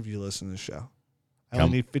thousands of you listening to this show. I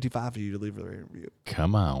only need 55 of you to leave a review.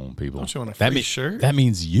 Come on, people. Don't you want a free shirt? That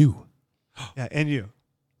means you. Yeah, and you.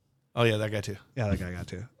 Oh, yeah, that guy too. Yeah, that guy got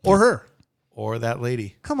to. Or her. Or that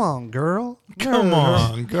lady. Come on, girl. Come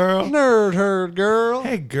on, girl. Nerd Herd girl.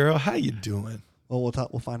 Hey, girl, how you doing? Well,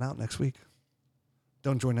 we'll find out next week.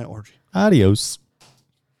 Don't join that orgy. Adios.